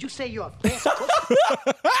hear you. Did you say you're a fast cook?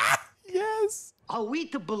 Yes. Are we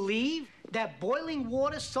to believe that boiling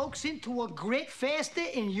water soaks into a grit faster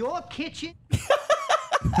in your kitchen?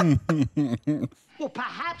 Well,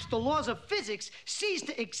 perhaps the laws of physics cease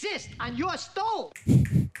to exist on your stove.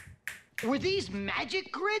 Were these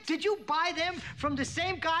magic grits? Did you buy them from the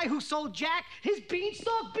same guy who sold Jack his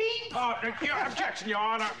beanstalk beans? Objection, Your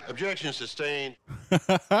Honor. Objection sustained.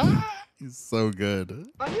 He's so good.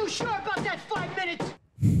 Are you sure about that 5 minutes?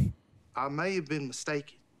 I may have been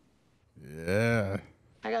mistaken. Yeah.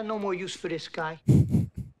 I got no more use for this guy.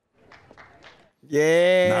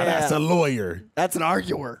 Yeah. Now that's a lawyer. That's an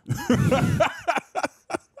arguer.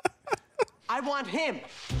 I want him.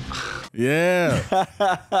 Yeah.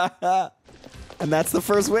 And that's the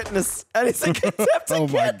first witness. And he's in contempt Oh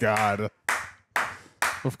again. my God.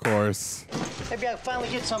 Of course. Maybe I'll finally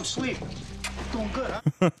get some sleep. Doing good, huh?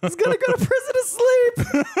 He's gonna go to prison to sleep.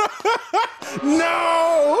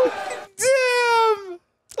 No! Damn!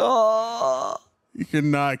 Oh. You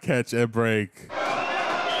cannot catch a break.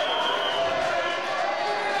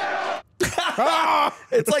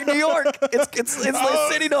 It's like New York. It's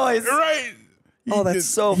like city noise. Right. Oh, that's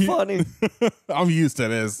so funny. I'm used to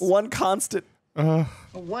this. One constant.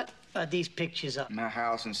 What are these pictures of? My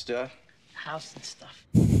house and stuff. House and stuff.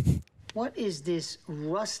 What is this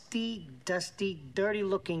rusty, dusty,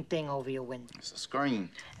 dirty-looking thing over your window? It's a screen.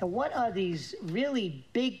 And what are these really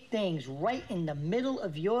big things right in the middle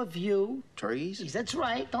of your view? Trees? Yes, that's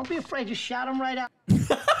right. Don't be afraid. Just shout them right out.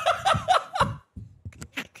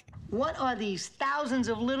 What are these thousands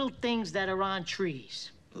of little things that are on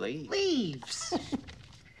trees? Leaves. Leaves.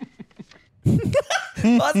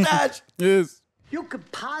 Mustache. Yes. You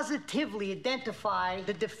could positively identify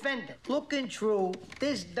the defendant looking through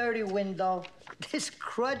this dirty window, this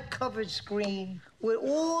crud-covered screen with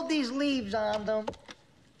all these leaves on them.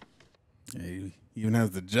 Yeah, he even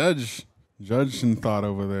has the judge and thought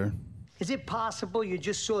over there. Is it possible you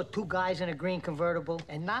just saw 2 guys in a green convertible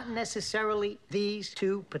and not necessarily these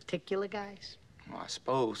 2 particular guys? Well, I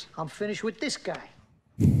suppose. I'm finished with this guy.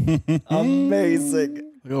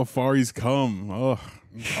 Amazing. Look how far he's come. Oh,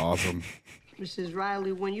 awesome. Mrs.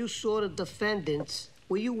 Riley, when you saw the defendants,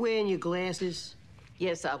 were you wearing your glasses?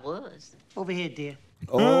 Yes, I was. Over here, dear.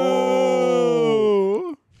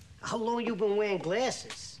 Oh. How long you been wearing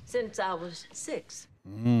glasses? Since I was 6.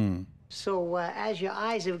 So as your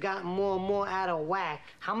eyes have gotten more and more out of whack,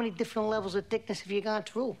 how many different levels of thickness have you gone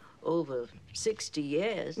through? Over 60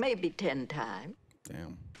 years, maybe 10 times.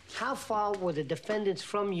 Damn. How far were the defendants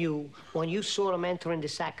from you when you saw them entering the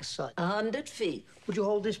sack of sod? 100 feet. Would you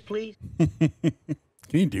hold this, please? Can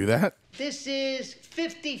you do that? This is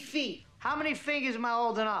 50 feet. How many fingers am I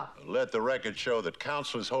holding up? Let the record show that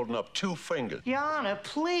counsel is holding up 2 fingers. Your Honor,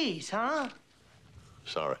 please, huh?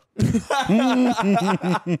 Sorry.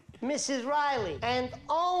 Mrs. Riley, and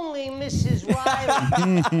only Mrs.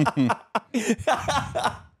 Riley.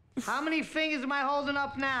 How many fingers am I holding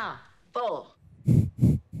up now? 4.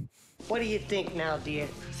 What do you think now, dear?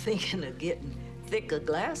 Thinking of getting thicker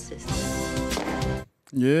glasses.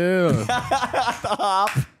 Yeah.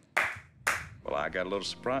 Well, I got a little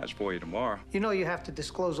surprise for you tomorrow. You know you have to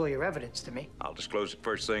disclose all your evidence to me. I'll disclose it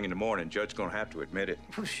first thing in the morning. Judge's gonna have to admit it.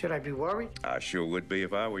 Should I be worried? I sure would be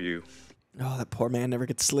if I were you. Oh, that poor man never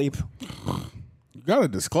gets sleep. You gotta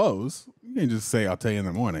disclose. You can't just say, I'll tell you in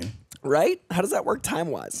the morning. Right? How does that work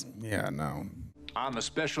time-wise? Yeah, no. I'm a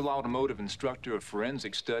special automotive instructor of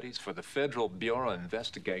forensic studies for the Federal Bureau of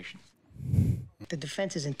Investigation. The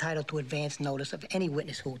defense is entitled to advance notice of any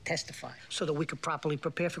witness who will testify so that we could properly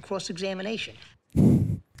prepare for cross-examination.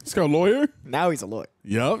 Let's go, lawyer. Now he's a lawyer.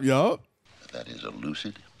 Yup. That is a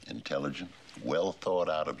lucid, intelligent,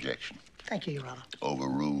 well-thought-out objection. Thank you, Your Honor.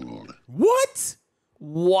 Overruled. What?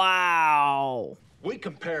 Wow. We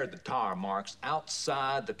compared the tire marks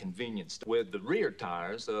outside the convenience store with the rear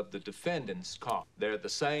tires of the defendant's car. They're the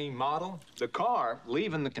same model. The car,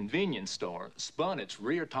 leaving the convenience store, spun its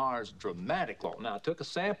rear tires dramatically. Now, I took a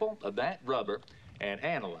sample of that rubber and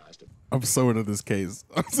analyzed it. I'm so into this case.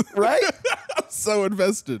 Right? I'm so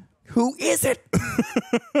invested. Who is it?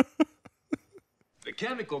 The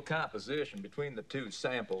chemical composition between the two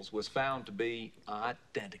samples was found to be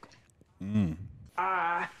identical.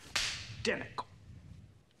 Identical.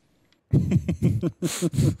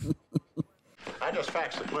 I just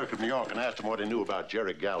faxed the clerk of New York and asked him what he knew about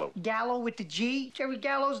Jerry Gallo. Gallo with the G? Jerry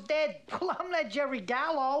Gallo's dead. Well, I'm not Jerry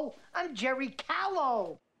Gallo. I'm Jerry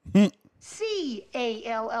Callo.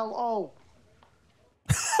 C-A-L-L-O.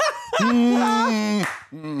 Can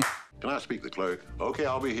I speak to the clerk? Okay,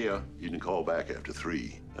 I'll be here. You can call back after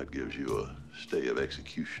 3. That gives you a stay of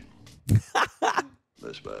execution.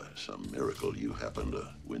 Unless by some miracle you happen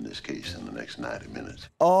to win this case in the next 90 minutes.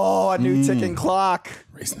 Oh, a new ticking clock.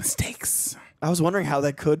 Raising the stakes. I was wondering how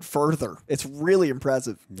that could further. It's really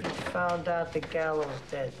impressive. Found out that Gallo's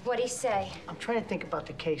dead. What'd he say? I'm trying to think about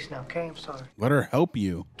the case now, okay? I'm sorry. Let her help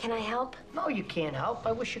you. Can I help? No, you can't help.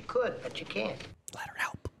 I wish you could, but you can't. Let her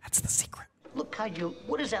help. That's the secret. Look how you...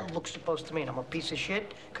 What does that look supposed to mean? I'm a piece of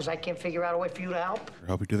shit because I can't figure out a way for you to help? Her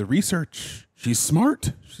help you do the research. She's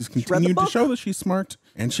smart. She's continued to show that she's smart.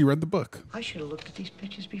 And she read the book. I should have looked at these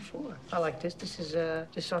pictures before. I like this. This is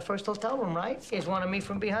our first hotel room, right? Here's one of me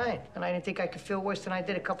from behind. And I didn't think I could feel worse than I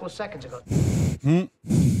did a couple of seconds ago.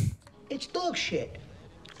 It's dog shit.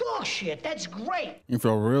 Dog shit. That's great. You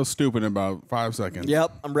feel real stupid in about 5 seconds.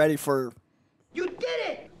 Yep, I'm ready for... You did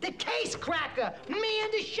it! The case cracker! Me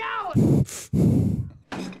in the shower!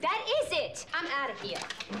 That is it! I'm out of here.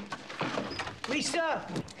 Lisa!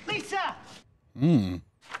 Lisa! Hmm.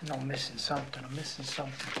 No, I'm missing something. I'm missing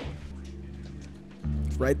something.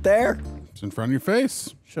 It's right there. It's in front of your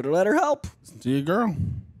face. Should have let her help. Listen to your girl.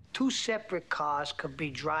 2 separate cars could be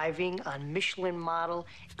driving on Michelin model.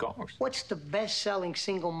 Of course. What's the best-selling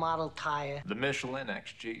single model tire? The Michelin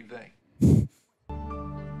XGV.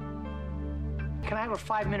 Can I have a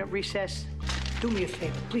 5-minute recess? Do me a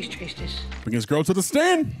favor. Please trace this. Bring his girl to the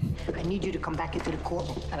stand. I need you to come back into the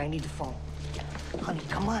courtroom, and I need the phone. Honey,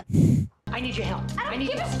 come on. I need your help. I don't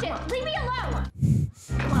give a shit. Leave me alone.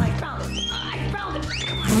 Come on, I found it. I found it.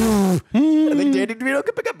 I think Danny DeVito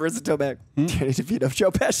could pick up Marisa Tomei. Danny DeVito,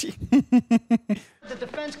 Joe Pesci. The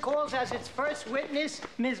defense calls as its first witness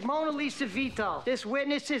Ms. Mona Lisa Vito. This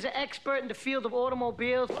witness is an expert in the field of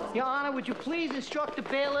automobiles. Your Honor, would you please instruct the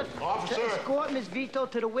bailiff to escort Ms. Vito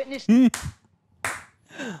to the witness?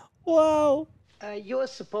 Wow. You're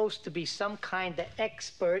supposed to be some kind of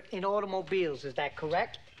expert in automobiles, is that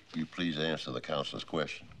correct? You please answer the counselor's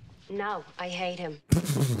question. No, I hate him.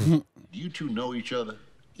 Do you two know each other?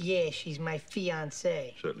 Yeah, she's my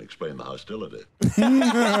fiancée. Certainly explain the hostility.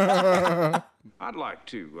 I'd like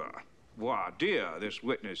to, dear this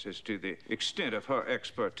witness as to the extent of her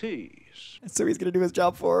expertise. So he's going to do his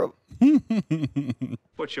job for him.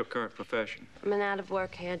 What's your current profession? I'm an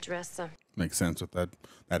out-of-work hairdresser. Makes sense with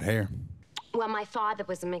that hair. Well, my father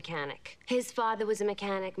was a mechanic. His father was a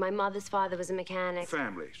mechanic. My mother's father was a mechanic.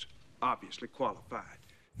 Families, obviously qualified.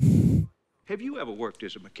 Have you ever worked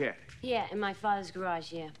as a mechanic? Yeah, in my father's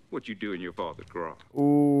garage, yeah. What you do in your father's garage?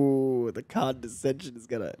 Ooh, the condescension is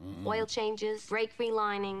going to... Oil changes, brake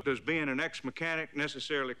relining. Does being an ex-mechanic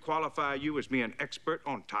necessarily qualify you as being an expert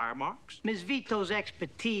on tire marks? Ms. Vito's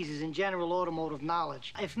expertise is in general automotive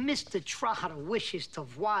knowledge. If Mr. Trotter wishes to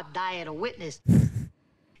voir dire a witness,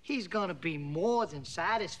 he's gonna be more than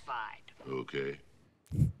satisfied. Okay.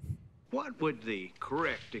 What would the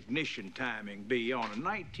correct ignition timing be on a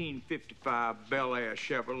 1955 Bel Air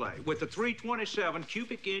Chevrolet with a 327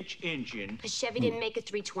 cubic inch engine? The Chevy didn't make a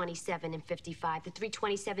 327 in 55. The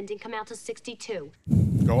 327 didn't come out till 62.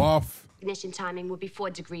 Go off. Ignition timing would be 4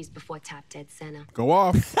 degrees before top dead center. Go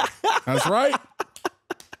off. That's right.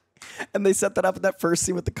 And they set that up in that first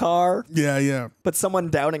scene with the car. Yeah, yeah. But someone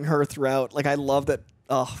downing her throughout. Like, I love that.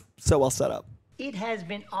 Oh, so well set up. It has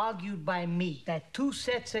been argued by me that two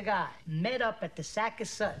sets of guys met up at the Sack of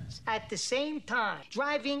Suds at the same time,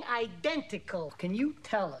 driving identical. Can you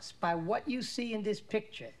tell us, by what you see in this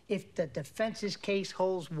picture, if the defense's case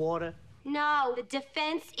holds water? No, the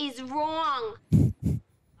defense is wrong.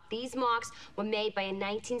 These marks were made by a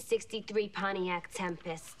 1963 Pontiac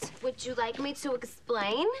Tempest. Would you like me to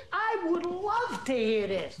explain? I would love to hear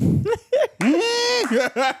this.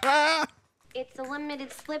 It's a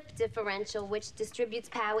limited slip differential which distributes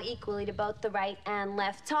power equally to both the right and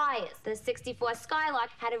left tires. The 64 Skylark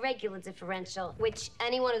had a regular differential, which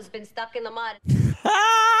anyone who's been stuck in the mud.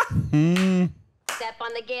 Step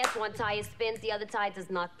on the gas, one tire spins, the other tire does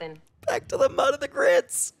nothing. Back to the mud and the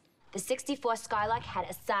grits. The 64 Skylark had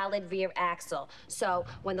a solid rear axle, so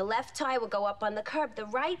when the left tire would go up on the curb, the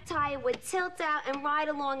right tire would tilt out and ride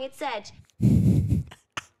along its edge.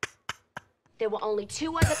 There were only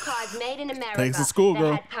 2 other cars made in America Thanks to school, that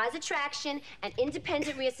girl. had positive traction and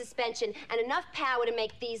independent rear suspension and enough power to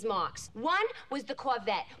make these marks. One was the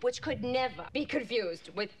Corvette, which could never be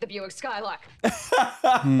confused with the Buick Skylark.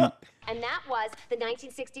 And that was the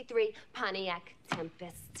 1963 Pontiac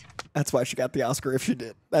Tempest. That's why she got the Oscar if she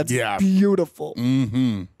did. That's Yeah. beautiful.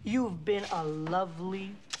 Mm-hmm. You've been a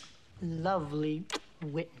lovely, lovely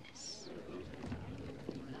witness.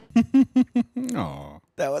 Aw.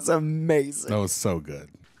 That was amazing. That was so good.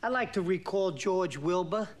 I'd like to recall George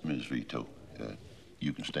Wilbur. Ms. Vito,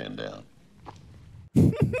 you can stand down.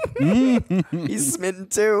 He's smitten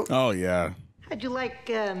too. Oh, yeah. How'd you like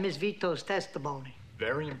Miss Vito's testimony?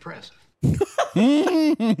 Very impressive.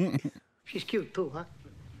 She's cute too, huh?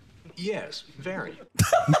 Yes, very.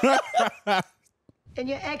 In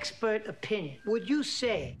your expert opinion, would you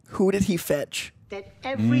say Who did he fetch? that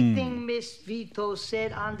everything Miss Vito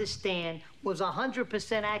said on the stand was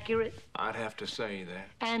 100% accurate? I'd have to say that.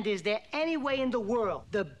 And is there any way in the world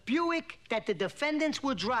the Buick that the defendants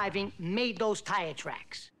were driving made those tire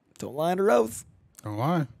tracks? Don't lie under oath. Don't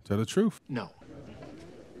lie. Tell the truth. No.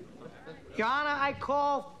 Your Honor, I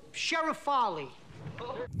call Sheriff Farley.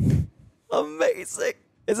 Amazing.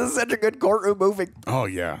 This is such a good courtroom movie. Oh,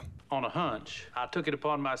 yeah. On a hunch, I took it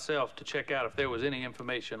upon myself to check out if there was any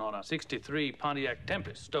information on a 63 Pontiac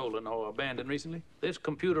Tempest stolen or abandoned recently. This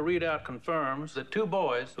computer readout confirms that 2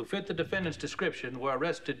 boys who fit the defendant's description were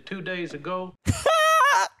arrested 2 days ago.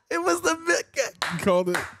 It was the called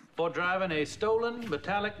it for driving a stolen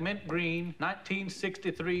metallic mint green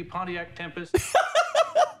 1963 Pontiac Tempest. Is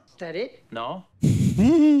that it? No.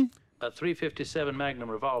 A .357 Magnum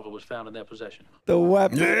revolver was found in their possession. The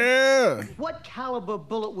weapon. Yeah. What caliber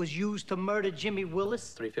bullet was used to murder Jimmy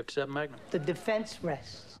Willis? .357 Magnum. The defense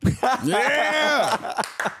rests. Yeah.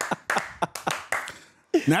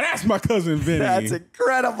 Now that's my cousin Vinny. That's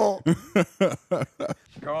incredible.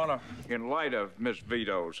 Your Honor, in light of Miss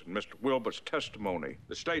Vito's and Mr. Wilbur's testimony,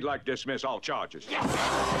 the state like to dismiss all charges.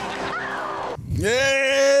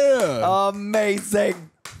 Yeah. Amazing.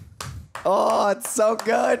 Oh, it's so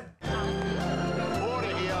good.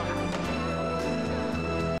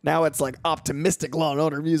 Now it's like optimistic Law and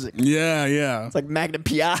Order music. Yeah, yeah. It's like Magnum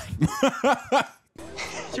PI.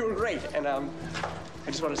 You were great, and I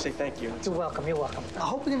just want to say thank you. You're welcome, you're welcome. I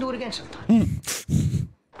hope we can do it again sometime.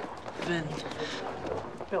 Vin.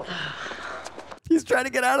 Bill. He's trying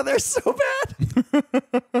to get out of there so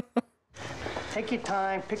bad. Take your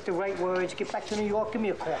time, pick the right words, get back to New York, give me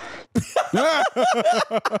a call.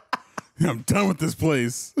 I'm done with this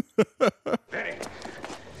place. Vinny,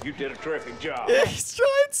 you did a terrific job. Yeah, he's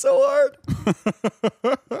trying so hard.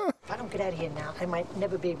 If I don't get out of here now, I might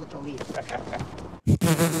never be able to leave.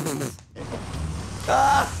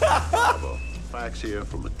 Fax here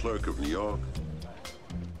from the clerk of New York.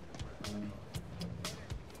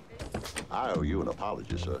 I owe you an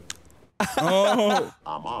apology, sir. Oh.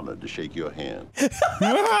 I'm honored to shake your hand.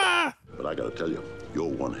 But I gotta tell you, you're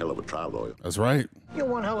one hell of a trial lawyer. That's right. You're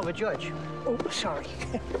one hell of a judge. Oh, sorry.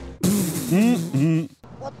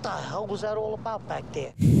 What the hell was that all about back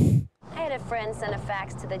there? I had a friend send a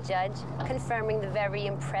fax to the judge confirming the very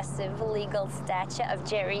impressive legal stature of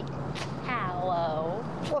Jerry Hallow.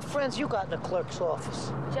 What friends you got in the clerk's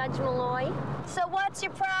office? Judge Malloy? So what's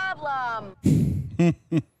your problem?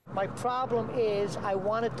 My problem is I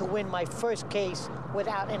wanted to win my first case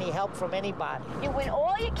without any help from anybody. You win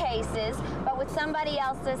all your cases, but with somebody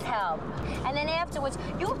else's help. And then afterwards,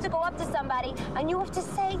 you have to go up to somebody and you have to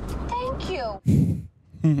say thank you.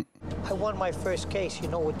 I won my first case. You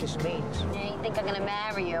know what this means. Yeah, you think I'm gonna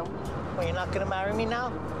marry you? Well, you're not gonna marry me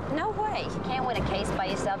now? No way. You can't win a case by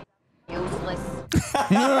yourself. Useless.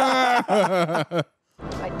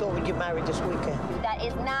 I thought we'd get married this weekend. That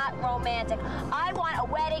is not romantic. I want a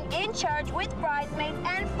wedding in church with bridesmaids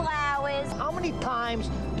and flowers. How many times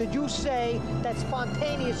did you say that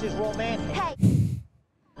spontaneous is romantic? Hey,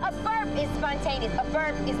 a burp is spontaneous. A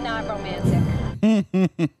burp is not romantic.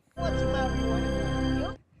 What's the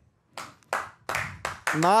matter?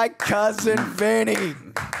 My cousin Vinny.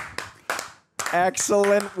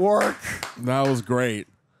 Excellent work. That was great.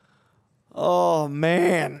 Oh,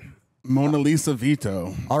 man. Mona Lisa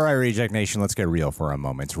Vito. All right, Reject Nation, let's get real for a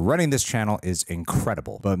moment. Running this channel is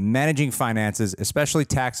incredible, but managing finances, especially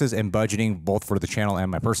taxes and budgeting, both for the channel and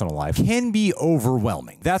my personal life, can be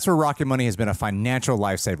overwhelming. That's where Rocket Money has been a financial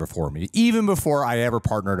lifesaver for me, even before I ever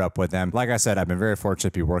partnered up with them. Like I said, I've been very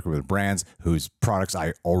fortunate to be working with brands whose products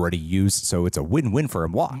I already use, so it's a win-win for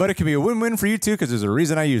them. But it can be a win-win for you too, because there's a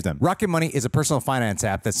reason I use them. Rocket Money is a personal finance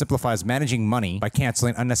app that simplifies managing money by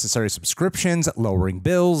canceling unnecessary subscriptions, lowering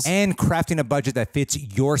bills, and crafting a budget that fits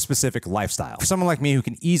your specific lifestyle. For someone like me who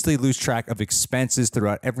can easily lose track of expenses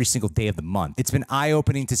throughout every single day of the month, it's been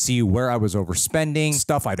eye-opening to see where I was overspending,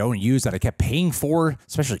 stuff I don't use that I kept paying for,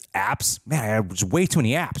 especially apps. Man, I had just way too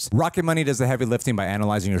many apps. Rocket Money does the heavy lifting by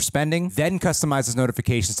analyzing your spending, then customizes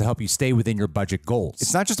notifications to help you stay within your budget goals.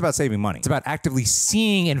 It's not just about saving money. It's about actively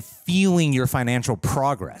seeing and feeling your financial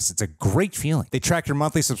progress. It's a great feeling. They track your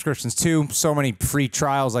monthly subscriptions too. So many free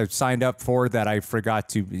trials I've signed up for that I forgot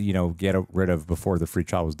to, get rid of before the free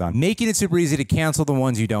trial was done. Making it super easy to cancel the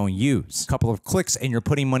ones you don't use. A couple of clicks and you're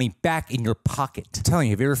putting money back in your pocket. I'm telling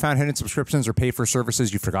you, have you ever found hidden subscriptions or pay for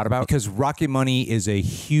services you forgot about? Because Rocket Money is a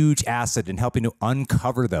huge asset in helping to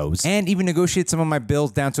uncover those and even negotiate some of my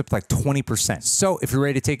bills down to like 20%. So if you're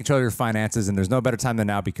ready to take control of your finances, and there's no better time than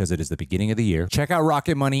now because it is the beginning of the year, check out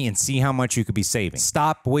Rocket Money and see how much you could be saving.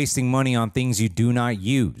 Stop wasting money on things you do not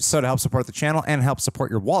use. So to help support the channel and help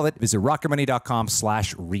support your wallet, visit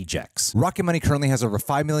rocketmoney.com/rejects. Rocket Money currently has over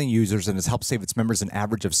 5 million users and has helped save its members an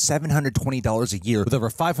average of $720 a year with over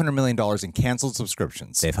 $500 million in canceled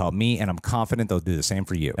subscriptions. They've helped me, and I'm confident they'll do the same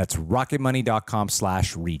for you. That's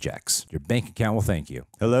rocketmoney.com/rejects. Your bank account will thank you.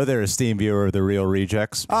 Hello there, esteemed viewer of The Real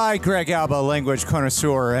Rejects. I, Greg Alba, language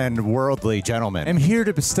connoisseur and worldly gentleman, am here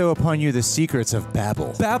to bestow upon you the secrets of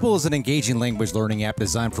Babbel. Babbel is an engaging language learning app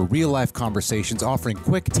designed for real-life conversations, offering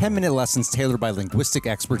quick 10-minute lessons tailored by linguistic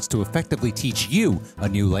experts to effectively teach you a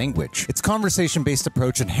new language. Its conversation-based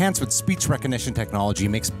approach, enhanced with speech recognition technology,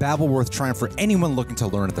 makes Babbel worth trying for anyone looking to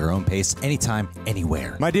learn at their own pace, anytime,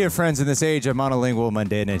 anywhere. My dear friends, in this age of monolingual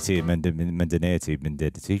mundanity,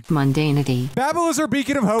 Babbel is our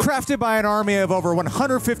beacon of hope, crafted by an army of over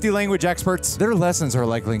 150 language experts. Their lessons are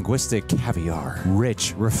like linguistic caviar,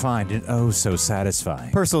 rich, refined, and oh so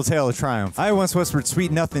satisfying. Personal tale of triumph. I once whispered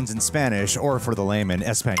sweet nothings in Spanish, or for the layman,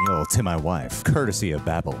 Espanol, to my wife, courtesy of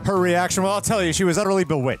Babbel. Her reaction, well, I'll tell you, she was utterly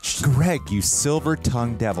bewitched. Greg, you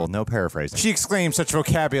silver-tongued devil, no paraphrase. She exclaimed such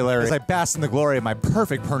vocabulary as I basked in the glory of my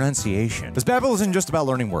perfect pronunciation. Because Babbel isn't just about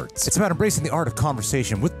learning words. It's about embracing the art of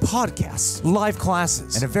conversation with podcasts, live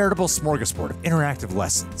classes, and a veritable smorgasbord of interactive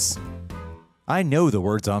lessons. I know the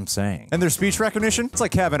words I'm saying. And their speech recognition? It's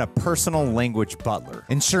like having a personal language butler,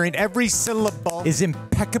 ensuring every syllable is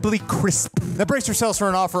impeccably crisp. Now brace yourselves for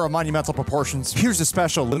an offer of monumental proportions. Here's a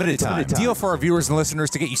special limited time deal for our viewers and listeners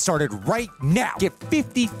to get you started right now. Get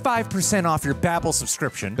 55% off your Babbel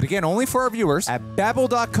subscription, but again, only for our viewers at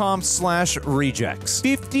babbel.com/rejects.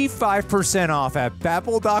 55% off at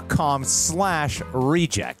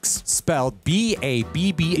babbel.com/rejects. Spelled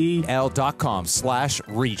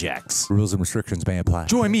BABBEL.com/rejects. Rules and restrictions may apply.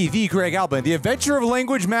 Join me, the Greg Alba, in the adventure of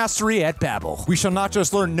language mastery at Babbel. We shall not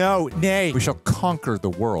just learn, no, nay, we shall conquer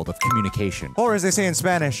the world of communication. Or as they say in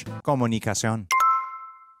Spanish, comunicación.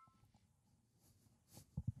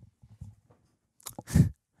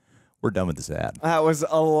 We're done with this ad. That was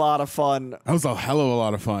a lot of fun. That was a hell of a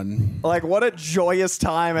lot of fun. Like, what a joyous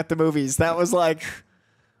time at the movies. That was like...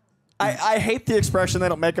 I hate the expression they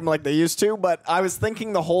don't make them like they used to, but I was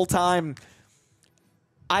thinking the whole time...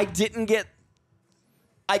 I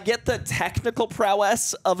get the technical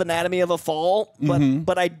prowess of Anatomy of a Fall,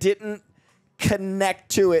 but I didn't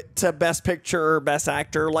connect to it to Best Picture or Best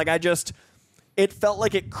Actor. Like, it felt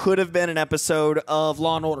like it could have been an episode of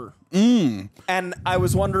Law and Order. And I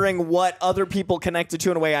was wondering what other people connected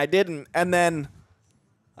to in a way I didn't. And then,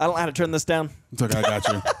 I don't know how to turn this down. It's okay, I got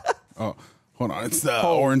you. Oh, hold on. It's the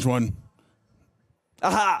orange one.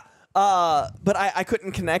 Aha! But I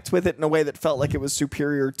couldn't connect with it in a way that felt like it was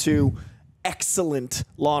superior to excellent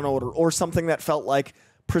Law and Order or something that felt like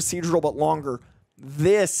procedural but longer.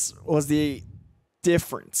 This was the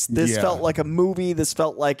difference. This felt like a movie. This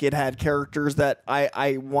felt like it had characters that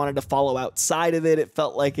I wanted to follow outside of it. It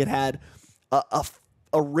felt like it had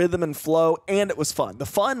a rhythm and flow, and it was fun. The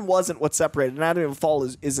fun wasn't what separated. Anatomy of a Fall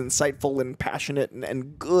is insightful and passionate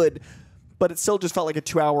and good, but it still just felt like a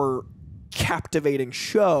 2-hour captivating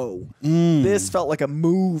show. This felt like a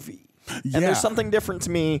movie. And there's something different to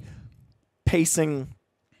me pacing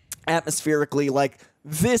atmospherically. Like,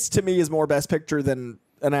 this to me is more Best Picture than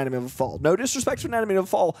Anatomy of a Fall. No disrespect to Anatomy of a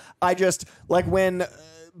Fall. I just, like, when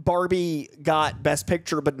Barbie got Best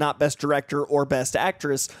Picture but not Best Director or Best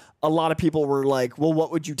Actress, a lot of people were like, well,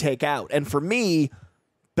 what would you take out? And for me,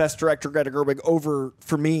 Best Director Greta Gerwig over,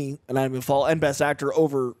 for me, Anatomy of a Fall, and Best Actor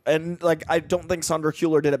over. And, like, I don't think Sandra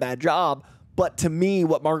Hüller did a bad job, but to me,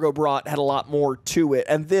 what Margot brought had a lot more to it.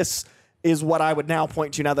 And this is what I would now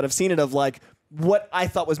point to now that I've seen it, of, like, what I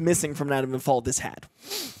thought was missing from Anatomy of a Fall, this had.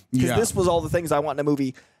 Because this was all the things I want in a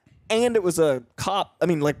movie. And it was a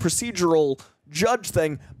procedural judge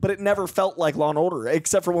thing, but it never felt like Law and Order,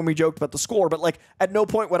 except for when we joked about the score. But, like, at no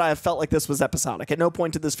point would I have felt like this was episodic. At no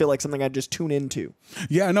point did this feel like something I'd just tune into.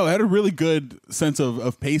 Yeah, no, it had a really good sense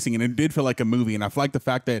of pacing, and it did feel like a movie. And I like the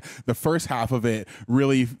fact that the first half of it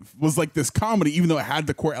really was like this comedy, even though it had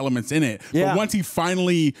the core elements in it. Yeah. But once he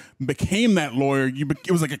finally became that lawyer,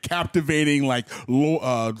 it was like a captivating, like,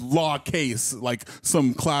 law case, like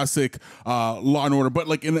some classic Law and Order, but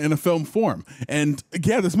like in a film form. And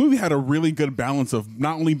yeah, this movie had a really good balance of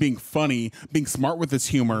not only being funny, being smart with its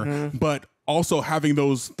humor, but also having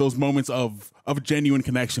those moments of genuine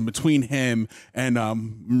connection between him and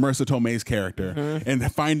Marisa Tomei's character,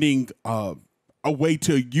 and finding a way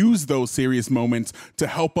to use those serious moments to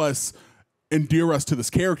help us endear us to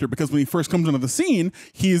this character. Because when he first comes into the scene,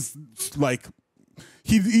 he's like,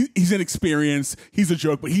 he's inexperienced, he's a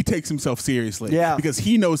joke, but he takes himself seriously because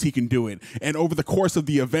he knows he can do it. And over the course of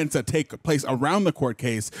the events that take place around the court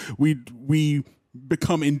case, we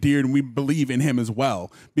become endeared and we believe in him as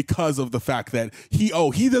well, because of the fact that he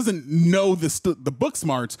doesn't know the book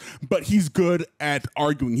smarts, but he's good at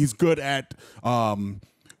arguing, he's good at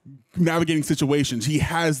navigating situations, he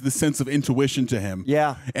has the sense of intuition to him.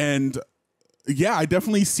 And yeah, I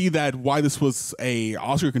definitely see that why this was a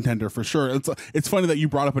Oscar contender for sure. It's funny that you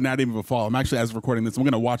brought up Anatomy of a Fall. I'm actually, as of recording this, I'm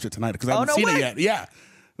going to watch it tonight because I haven't seen it yet. Yeah,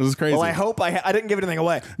 this is crazy. Well, I hope I didn't give anything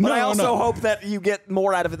away, but I also hope that you get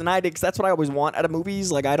more out of it than I did, because that's what I always want out of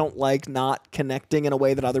movies. Like, I don't like not connecting in a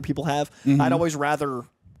way that other people have. I'd always rather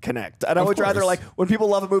connect. I'd always rather, like, when people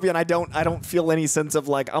love a movie and I don't feel any sense of,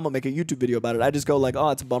 like, I'm gonna make a YouTube video about it. I just go like, oh,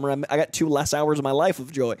 it's a bummer. I got 2 less hours of my life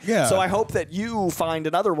of joy. Yeah. So I hope that you find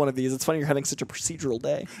another one of these. It's funny you're having such a procedural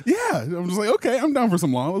day. Yeah. I'm just like, okay, I'm down for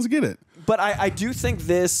some Law. Let's get it. But I do think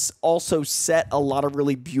this also set a lot of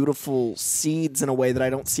really beautiful seeds in a way that I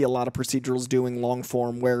don't see a lot of procedurals doing long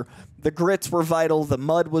form, where the grits were vital, the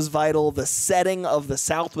mud was vital, the setting of the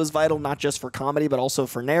South was vital, not just for comedy, but also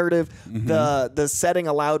for narrative. The setting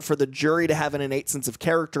allowed for the jury to have an innate sense of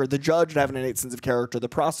character, the judge to have an innate sense of character, the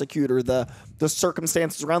prosecutor, the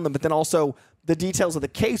circumstances around them, but then also the details of the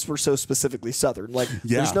case were so specifically Southern. Like,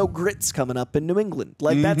 there's no grits coming up in New England.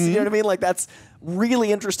 Like, that's, you know what I mean? Like, that's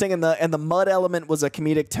really interesting. And the mud element was a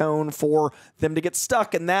comedic tone for them to get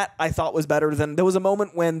stuck. And that I thought was better than, there was a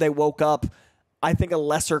moment when they woke up, I think a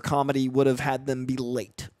lesser comedy would have had them be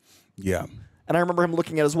late. Yeah. And I remember him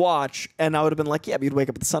looking at his watch, and I would have been like, yeah, but you'd wake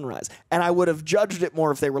up at the sunrise. And I would have judged it more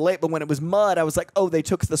if they were late. But when it was mud, I was like, oh, they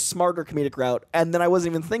took the smarter comedic route. And then I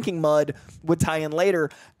wasn't even thinking mud would tie in later.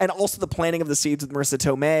 And also the planting of the seeds with Marisa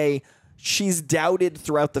Tomei. She's doubted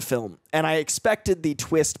throughout the film. And I expected the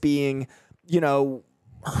twist being, you know,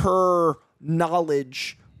 her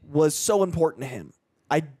knowledge was so important to him.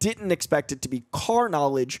 I didn't expect it to be car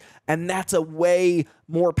knowledge, and that's a way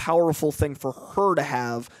more powerful thing for her to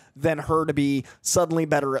have than her to be suddenly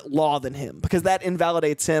better at law than him, because that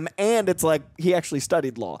invalidates him, and it's like he actually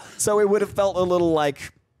studied law. So it would have felt a little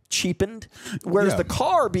like cheapened, whereas the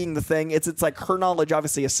car being the thing, it's like her knowledge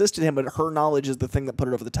obviously assisted him, but her knowledge is the thing that put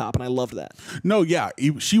it over the top, and I loved that. No, yeah,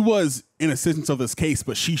 she was in assistance of this case,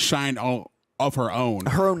 but she shined all of her own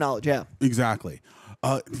knowledge. Yeah, exactly.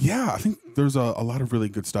 Yeah, I think there's a lot of really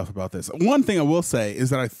good stuff about this. One thing I will say is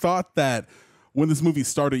that I thought that when this movie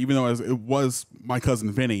started, even though it was My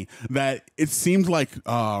Cousin Vinny, that it seemed like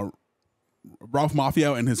Ralph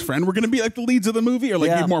Macchio and his friend were going to be like the leads of the movie, or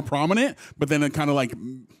like be more prominent, but then it kind of like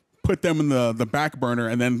put them in the back burner,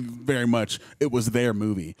 and then very much it was their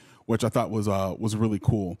movie, which I thought was really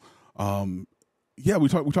cool. yeah, we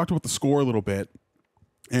talked about the score a little bit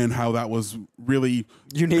and how that was really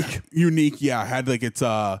unique. Yeah, had like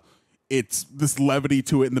it's this levity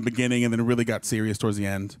to it in the beginning, and then it really got serious towards the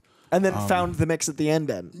end. And then found the mix at the end.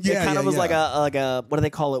 Yeah, it kind of was like a what do they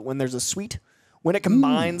call it when there's a suite? When it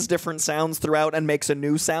combines different sounds throughout and makes a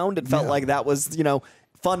new sound. It felt like that was, you know,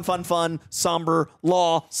 fun, somber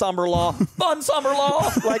law, fun, somber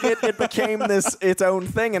law. Like it became this its own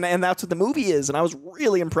thing, and that's what the movie is. And I was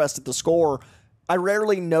really impressed at the score. I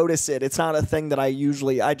rarely notice it. It's not a thing that I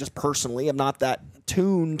just personally am not that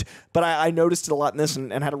tuned, but I noticed it a lot in this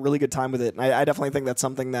and had a really good time with it. And I definitely think that's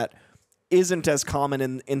something that isn't as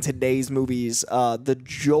common in today's movies, the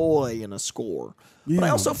joy in a score. Yeah. But I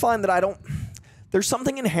also find that there's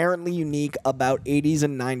something inherently unique about 80s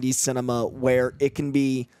and 90s cinema where it can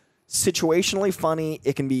be situationally funny,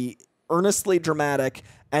 it can be earnestly dramatic,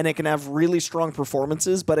 and it can have really strong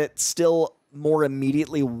performances, but it's still more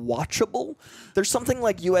immediately watchable. There's something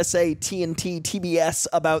like USA, TNT, TBS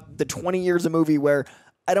about the 20 years of movie where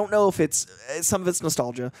I don't know if some of it's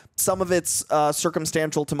nostalgia, some of it's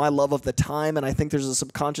circumstantial to my love of the time, and I think there's a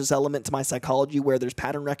subconscious element to my psychology where there's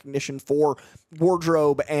pattern recognition for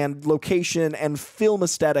wardrobe and location and film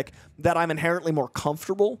aesthetic that I'm inherently more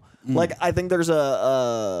comfortable. Like I think there's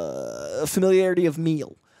a familiarity of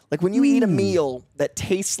meal. Like when you eat a meal that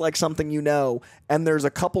tastes like something you know, and there's a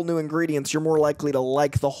couple new ingredients, you're more likely to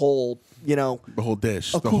like the whole, you know, the whole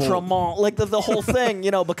dish, accoutrement, like the whole thing,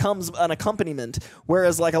 you know, becomes an accompaniment.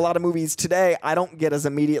 Whereas like a lot of movies today, I don't get as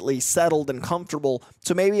immediately settled and comfortable.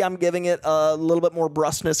 So maybe I'm giving it a little bit more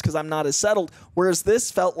brusqueness because I'm not as settled. Whereas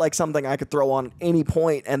this felt like something I could throw on at any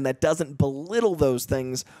point and that doesn't belittle those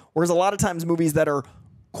things. Whereas a lot of times movies that are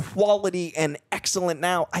quality and excellent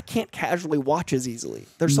now, I can't casually watch as easily.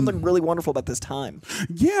 There's something really wonderful about this time.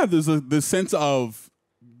 Yeah, there's the sense of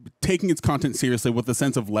taking its content seriously with a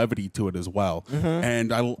sense of levity to it as well.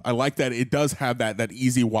 And I like that it does have that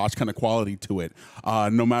easy watch kind of quality to it.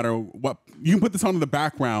 No matter what, you can put this on in the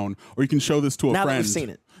background or you can show this to a friend. Now that I've seen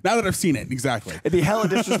it. Now that I've seen it, exactly. It'd be hella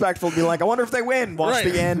disrespectful to be like, I wonder if they win. Watch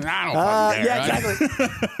the end. I don't fucking care, yeah,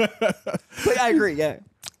 exactly. But I agree, yeah.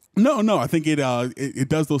 No, I think it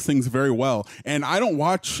does those things very well. And I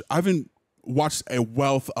haven't watched a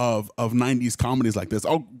wealth of 90s comedies like this.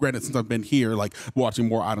 Oh, granted, since I've been here, like watching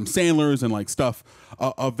more Adam Sandler's and like stuff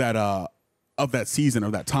of that season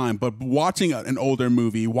or that time, but watching an older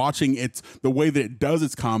movie, watching the way that it does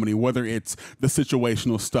its comedy, whether it's the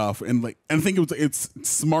situational stuff and I think it's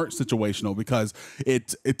smart situational because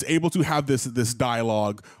it's able to have this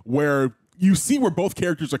dialogue where you see where both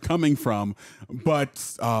characters are coming from, but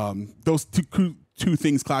those two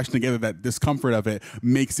things clashing together, that discomfort of it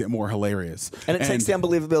makes it more hilarious. And it takes the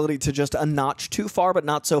unbelievability to just a notch too far, but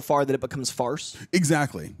not so far that it becomes farce.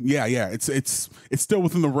 Exactly. Yeah. It's still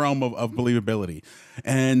within the realm of believability.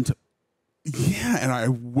 And yeah, and I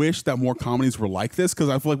wish that more comedies were like this because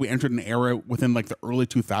I feel like we entered an era within like the early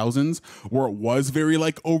 2000s where it was very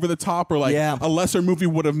like over the top or like a lesser movie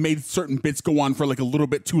would have made certain bits go on for like a little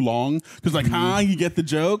bit too long because like, you get the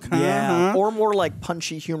joke? Yeah, or more like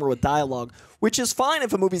punchy humor with dialogue, which is fine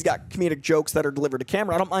if a movie's got comedic jokes that are delivered to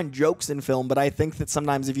camera. I don't mind jokes in film, but I think that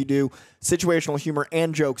sometimes if you do situational humor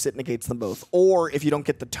and jokes, it negates them both. Or if you don't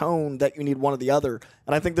get the tone, that you need one or the other.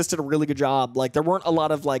 And I think this did a really good job. Like there weren't a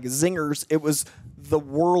lot of like zingers. It was the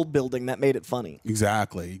world building that made it funny.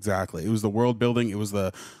 Exactly. It was the world building. It was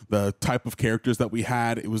the type of characters that we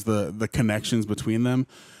had. It was the connections between them.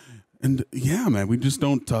 And yeah, man, we just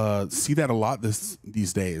don't see that a lot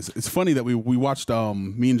these days. It's funny that we watched,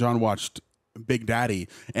 me and John watched Big Daddy,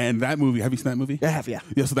 and that movie, have you seen that movie? I have, yeah.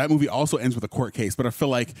 Yeah, so that movie also ends with a court case, but I feel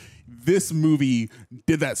like this movie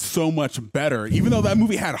did that so much better, even though that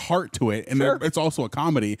movie had heart to it, and it's also a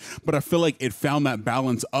comedy, but I feel like it found that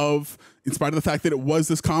balance of, in spite of the fact that it was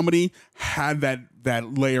this comedy, had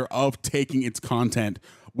that layer of taking its content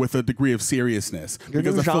with a degree of seriousness. Your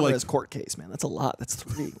new genre is court case, man. That's a lot. That's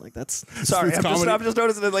 3. Like that's sorry. I'm just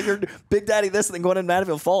noticing it. Like you're Big Daddy this and then going in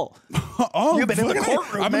Matterville Fall. Oh, you've been in the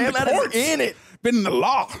courtroom, man. That is in it. Been in the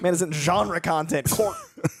law. Man, it's in genre content. Court.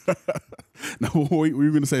 No, we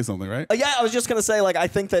were going to say something, right? Yeah, I was just going to say, like, I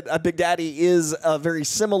think that Big Daddy is very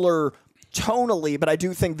similar tonally, but I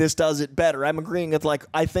do think this does it better. I'm agreeing with, like,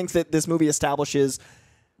 I think that this movie establishes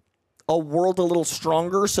a world a little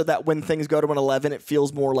stronger so that when things go to an 11, it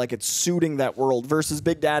feels more like it's suiting that world versus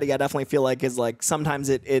Big Daddy. I definitely feel like is like sometimes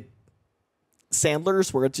it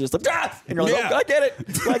Sandler's where it's just like, and you're like, oh, I get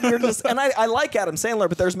it. Like you're just, and I like Adam Sandler,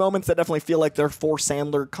 but there's moments that definitely feel like they're for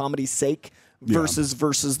Sandler comedy's sake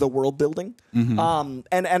versus the world building.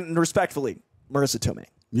 And respectfully, Marisa Tomei.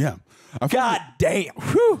 Yeah. God damn.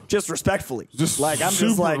 Whew. Just respectfully. Just like I'm super,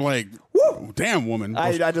 just like woo. Damn woman.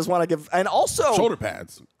 I just want to give, and also shoulder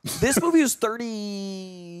pads. This movie is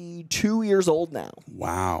 32 years old now.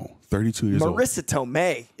 Wow. 32 years old. Marisa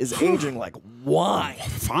Tomei is aging like wine.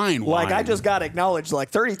 Fine wine. Like I just got to acknowledge, like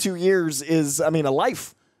 32 years is, I mean, a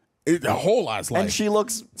life. A whole lot's life. And she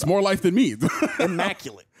looks. It's more life than me.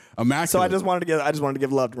 Immaculate. Immaculate. So I just wanted to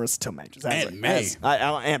give love to Marisa Tomei. Just Aunt May.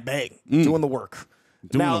 Aunt May doing the work.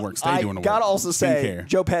 Doing the work. Stay doing the work. I gotta also say, Skincare.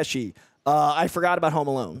 Joe Pesci. I forgot about Home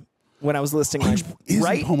Alone when I was listing.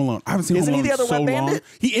 Right? Home Alone. I haven't seen Isn't Home Alone he the other so wet bandit? long.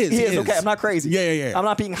 He is. He is. Okay, I'm not crazy. Yeah. I'm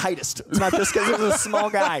not being heightist. It's not just because he was a small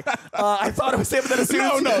guy. I thought it was him, but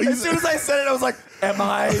then as soon as I said it, I was like, am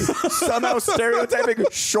I somehow stereotyping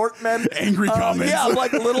short men? Angry comments. Yeah,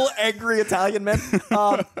 like little angry Italian men.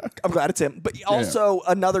 I'm glad it's him. But also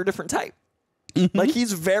another different type. Like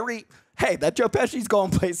he's very... Hey, that Joe Pesci's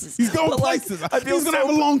going places. He's going places. I feel He's going to have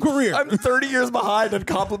a long career. I'm 30 years behind in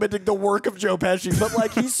complimenting the work of Joe Pesci, but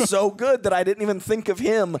like he's so good that I didn't even think of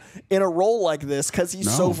him in a role like this because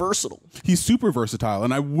he's so versatile. He's super versatile,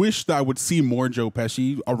 and I wish that I would see more Joe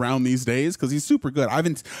Pesci around these days because he's super good.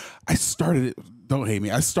 I started it. Don't hate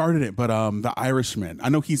me. I started it, but The Irishman. I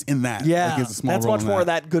know he's in that. Yeah, like, he has a small that's role much in more of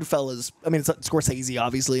that Goodfellas. I mean, it's Scorsese,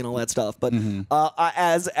 obviously, and all that stuff. But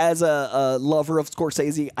as a lover of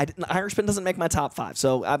Scorsese, Irishman doesn't make my top 5,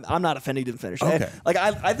 so I'm not offended he didn't finish. Okay. Like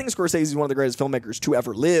I think Scorsese is one of the greatest filmmakers to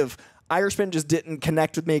ever live. Irishman just didn't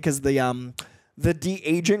connect with me because the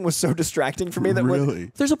de-aging was so distracting for me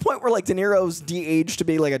that there's a point where like De Niro's de-aged to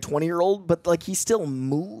be like a 20-year-old, but like he still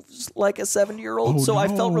moves like a 70-year-old. I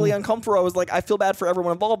felt really uncomfortable. I was like, I feel bad for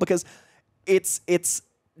everyone involved because it's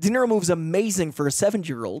De Niro moves amazing for a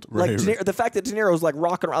 70-year-old. Like the fact that De Niro's like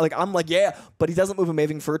rocking around, like I'm like, yeah, but he doesn't move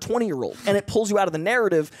amazing for a 20-year-old. And it pulls you out of the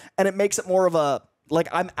narrative and it makes it more of a like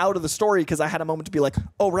I'm out of the story because I had a moment to be like,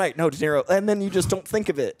 oh, right, no, De Niro. And then you just don't think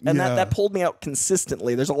of it. And that pulled me out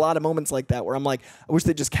consistently. There's a lot of moments like that where I'm like, I wish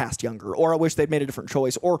they just cast younger, or I wish they'd made a different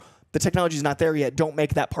choice, or the technology's not there yet. Don't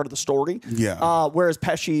make that part of the story. Yeah. Whereas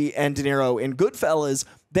Pesci and De Niro in Goodfellas,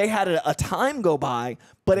 they had a time go by,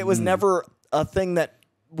 but it was never a thing that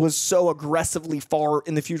was so aggressively far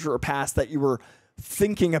in the future or past that you were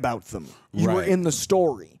thinking about them. You were in the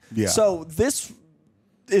story. Yeah. So this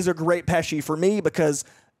is a great Pesci for me because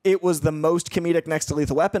it was the most comedic next to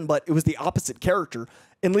Lethal Weapon, but it was the opposite character.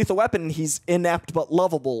 In Lethal Weapon, he's inept but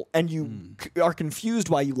lovable, and you are confused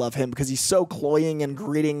why you love him because he's so cloying and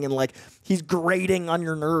grating and like he's grating on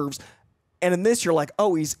your nerves. And in this, you're like,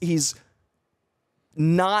 oh, he's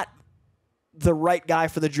not the right guy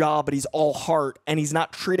for the job, but he's all heart, and he's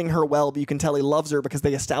not treating her well, but you can tell he loves her because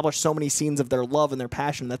they establish so many scenes of their love and their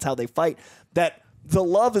passion. That's how they fight. That the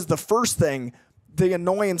love is the first thing. The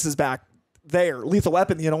annoyance is back there. Lethal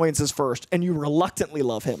Weapon, the annoyance is first, and you reluctantly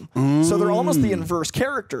love him. So they're almost the inverse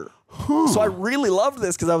character. So I really loved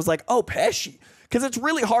this because I was like, oh, Pesci. Because it's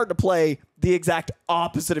really hard to play the exact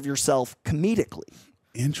opposite of yourself comedically.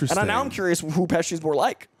 Interesting. And now I'm curious who Pesci's more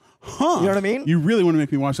like. Huh. You know what I mean? You really want to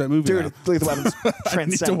make me watch that movie, Dude, now. Lethal Weapon's transcendent. I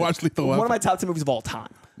need to watch Lethal Weapon. One of my top 10 movies of all time.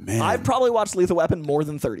 Man. I've probably watched Lethal Weapon more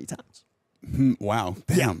than 30 times. Wow.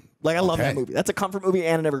 Damn. Yeah. Like, I love that movie. That's a comfort movie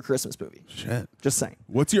and an every Christmas movie. Shit. Just saying.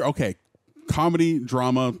 What's your, comedy,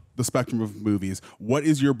 drama, the spectrum of movies. What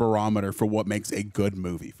is your barometer for what makes a good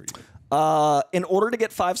movie for you? In order to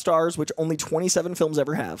get 5 stars, which only 27 films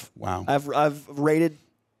ever have. Wow. I've rated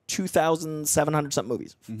 2,700 something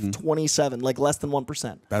movies. 27, like less than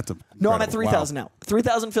 1%. That's No, I'm at 3,000 now.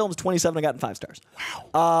 3,000 films, 27 I gotten 5 stars.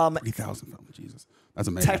 Wow. 3,000 films. Jesus. That's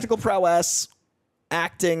amazing. Technical prowess,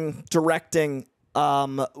 acting, directing,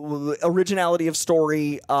 originality of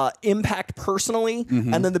story, impact personally,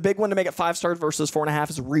 and then the big one to make it 5 stars versus 4.5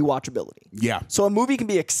 is rewatchability. Yeah. So a movie can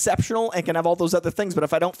be exceptional and can have all those other things, but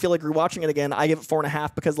if I don't feel like rewatching it again, I give it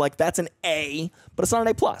 4.5 because like that's an A, but it's not an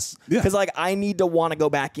A plus. Because like I need to want to go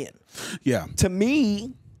back in. Yeah. To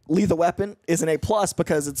me, Lethal Weapon is an A plus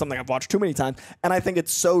because it's something I've watched too many times, and I think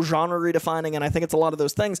it's so genre redefining, and I think it's a lot of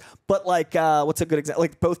those things. But like, what's a good example?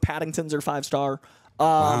 Like both Paddingtons are 5 star.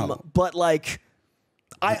 But like,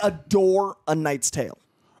 I adore A Knight's Tale.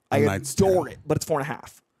 I adore it, but it's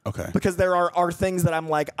 4.5. Okay. Because there are things that I'm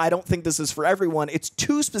like, I don't think this is for everyone. It's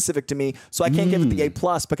too specific to me, so I can't give it the A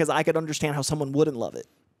plus because I could understand how someone wouldn't love it.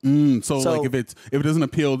 So like if it doesn't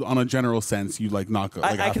appeal on a general sense, you like knock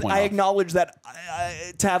like half point I off. acknowledge that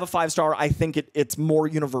to have a 5 star, I think it's more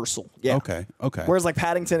universal. Yeah. Okay. Whereas like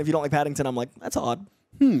Paddington, if you don't like Paddington, I'm like, that's odd.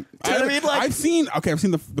 Do you know what I mean? Like, I've seen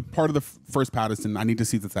the part of the first Patterson. I need to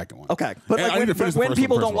see the second one. Okay, but And like I need to finish the when first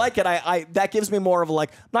people one, don't like it, I that gives me more of a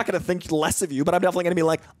like. I'm not going to think less of you, but I'm definitely going to be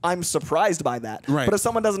like, I'm surprised by that. Right. But if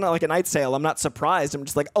someone doesn't like A Knight's Tale, I'm not surprised. I'm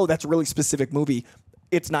just like, oh, that's a really specific movie.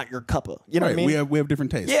 It's not your cup of. You know what I mean? We have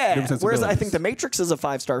different tastes. Yeah. Different Whereas I sensibilities. think The Matrix is a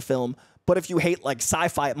 5-star film. But if you hate like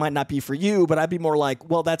sci-fi, it might not be for you. But I'd be more like,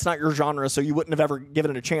 well, that's not your genre, so you wouldn't have ever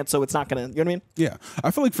given it a chance. So it's not going to. You know what I mean? Yeah,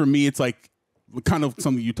 I feel like for me, it's like kind of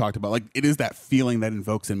something you talked about. Like it is that feeling that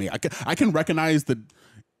invokes in me. I can recognize the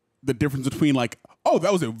difference between like, oh,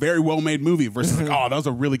 that was a very well-made movie versus like, oh, that was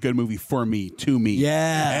a really good movie for me, to me.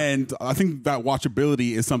 Yeah. And I think that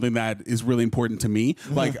watchability is something that is really important to me.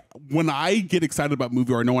 Like when I get excited about a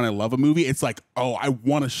movie or I know when I love a movie, it's like, oh, I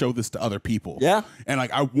want to show this to other people. Yeah. And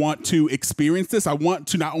like I want to experience this. I want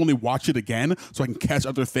to not only watch it again so I can catch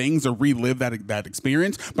other things or relive that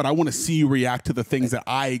experience, but I want to see you react to the things that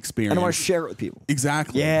I experienced. And I want to share it with people.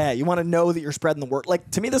 Exactly. Yeah, you want to know that you're spreading the word.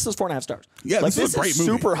 Like to me, this is 4.5 stars. Yeah, like, this is a great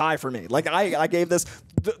movie. Super high for me. Like I gave this.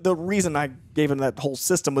 The reason I gave him that whole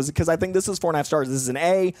system was because I think this is 4.5 stars. This is an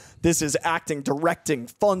A. This is acting, directing,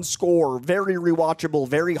 fun score, very rewatchable,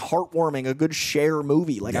 very heartwarming, a good share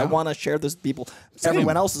movie. Like I want to share this with people. Same.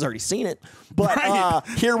 Everyone else has already seen it, but Right.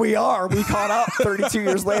 here we are. We caught up 32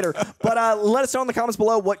 years later. But let us know in the comments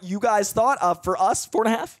below what you guys thought. For us,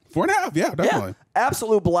 4.5. 4.5, yeah, definitely. Yeah,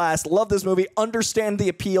 absolute blast. Love this movie. Understand the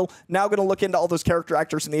appeal. Now going to look into all those character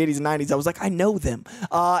actors in the 80s and 90s. I was like, I know them.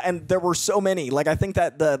 And there were so many. Like, I think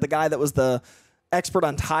that the guy that was the expert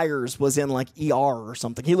on tires was in, like, ER or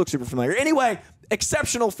something. He looks super familiar. Anyway,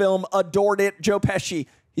 exceptional film. Adored it. Joe Pesci,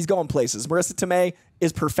 he's going places. Marisa Tomei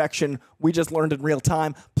is perfection. We just learned in real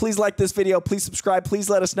time. Please like this video. Please subscribe. Please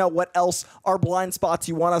let us know what else are blind spots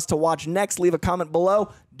you want us to watch next. Leave a comment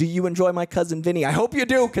below. Do you enjoy My Cousin Vinny? I hope you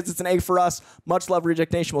do, because it's an A for us. Much love,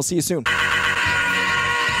 Reject Nation. We'll see you soon.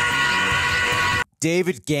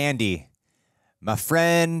 David Gandy. My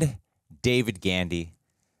friend David Gandy.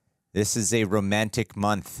 This is a romantic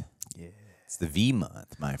month. Yeah. It's the V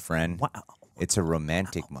month, my friend. Wow. It's a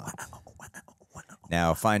romantic month.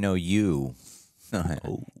 Now, if I know you,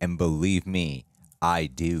 and believe me, I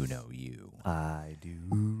do know you. I do.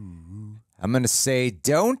 I'm going to say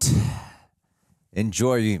don't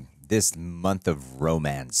enjoy this month of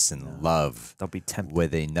romance and love. Don't be tempted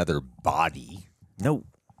with another body. No.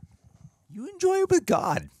 You enjoy it with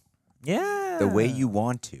God. Yeah. The way you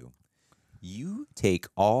want to. You take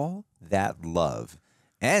all that love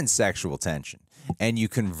and sexual tension and you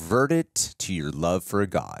convert it to your love for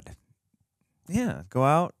God. Yeah. Go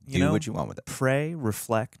out. Do what you want with it. Pray,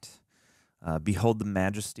 reflect, behold the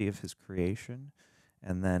majesty of his creation,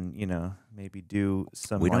 and then, maybe do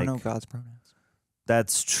some. We don't know God's pronouns.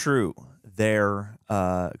 That's true. They're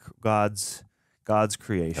God's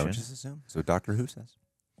creation. Don't just assume. So Doctor Who says.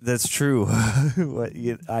 That's true.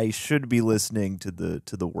 I should be listening to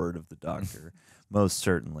the word of the doctor, most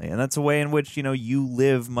certainly. And that's a way in which, you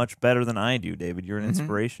live much better than I do, David. You're an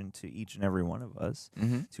inspiration to each and every one of us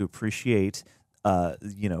to appreciate,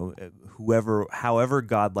 however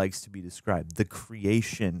God likes to be described, the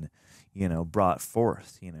creation, brought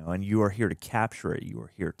forth, and you are here to capture it. You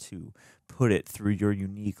are here to put it through your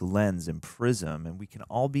unique lens and prism, and we can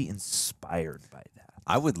all be inspired by that.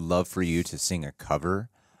 I would love for you to sing a cover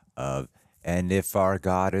of "And If Our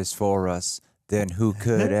God Is For Us, Then Who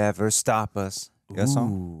Could Ever Stop Us." You got a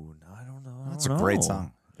song? Ooh, no, I don't know. That's a great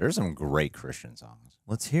song. There's some great Christian songs.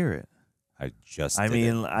 Let's hear it. I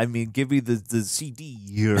mean, give me the CD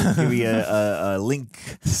or give me a link.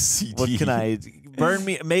 CD. What can I burn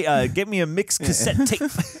me? Get me a mixed cassette tape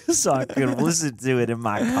so I can listen to it in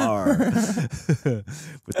my car with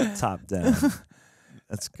the top down.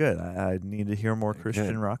 That's good. I need to hear more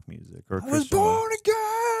Christian rock music. Or I was born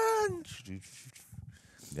again.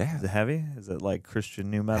 Yeah. Is it heavy? Is it like Christian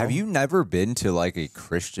new metal? Have you never been to like a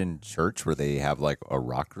Christian church where they have like a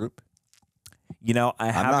rock group?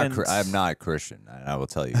 I haven't. I'm not Christian, and I will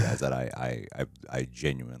tell you guys that I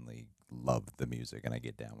genuinely love the music and I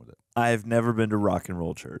get down with it. I've never been to rock and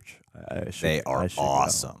roll church. They are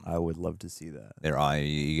awesome. I would love to see that.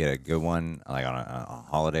 You get a good one like on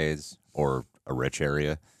holidays or a rich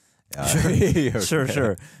area.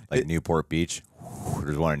 Sure. Like Newport Beach.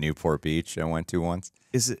 There's one in Newport Beach I went to once.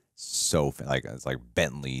 Is it so like it's like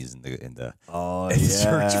Bentleys in the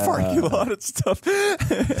church parking lot and stuff?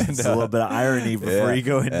 It's a little bit of irony before you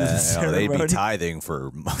go into the ceremony. They'd be tithing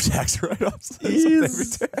for tax write-offs.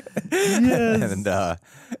 Yes.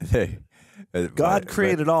 And God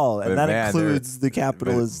created all, and that includes the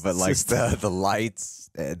capitalist but like system. the lights,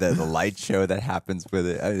 the light show that happens with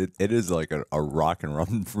it. It is like a rock and roll.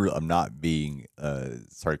 I'm not being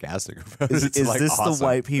sarcastic about it. Is like this awesome. the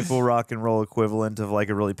white people rock and roll equivalent of like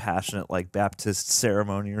a really passionate like Baptist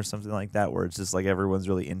ceremony or something like that, where it's just like everyone's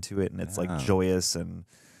really into it and it's like joyous and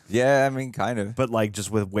yeah, I mean, kind of, but like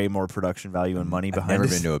just with way more production value and money behind it. I've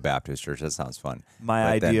never been to a Baptist church. That sounds fun. My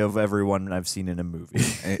idea of everyone I've seen in a movie.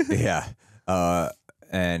 Yeah.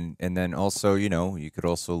 And then also, you could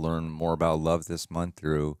also learn more about love this month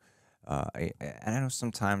through. And I know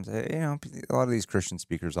sometimes, a lot of these Christian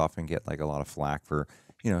speakers often get like a lot of flack for,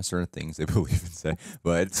 certain things they believe and say.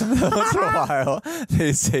 But once in a while,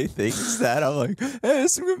 they say things that I'm like, hey,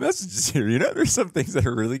 there's some good messages here. There's some things that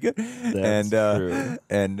are really good. That's true.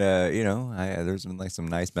 And there's been like some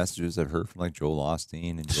nice messages I've heard from like Joel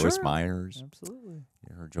Osteen and Joyce Myers. Absolutely.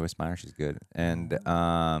 You heard Joyce Myers, she's good. And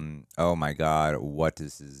oh my God, what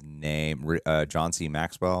is his name? John C.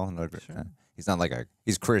 Maxwell. He's not like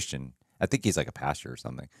he's Christian. I think he's like a pastor or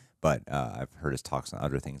something. But I've heard his talks on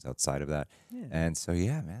other things outside of that. Yeah. And so,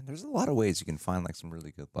 yeah, man, there's a lot of ways you can find like some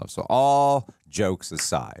really good love. So all jokes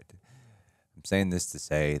aside, I'm saying this to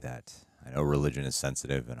say that I know religion is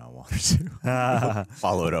sensitive and I wanted to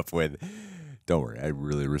follow it up with, don't worry, I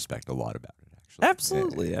really respect a lot about it, actually.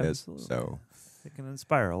 Absolutely. So it can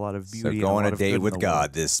inspire a lot of beauty. So go on a of date good with in the God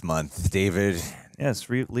world. this month, David. Yes,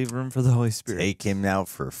 leave room for the Holy Spirit. Take him out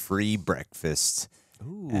for free breakfast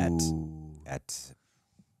at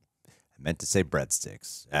I meant to say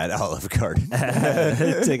breadsticks at Olive Garden.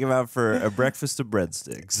 Take him out for a breakfast of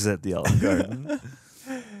breadsticks at the Olive Garden.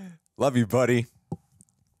 Love you, buddy.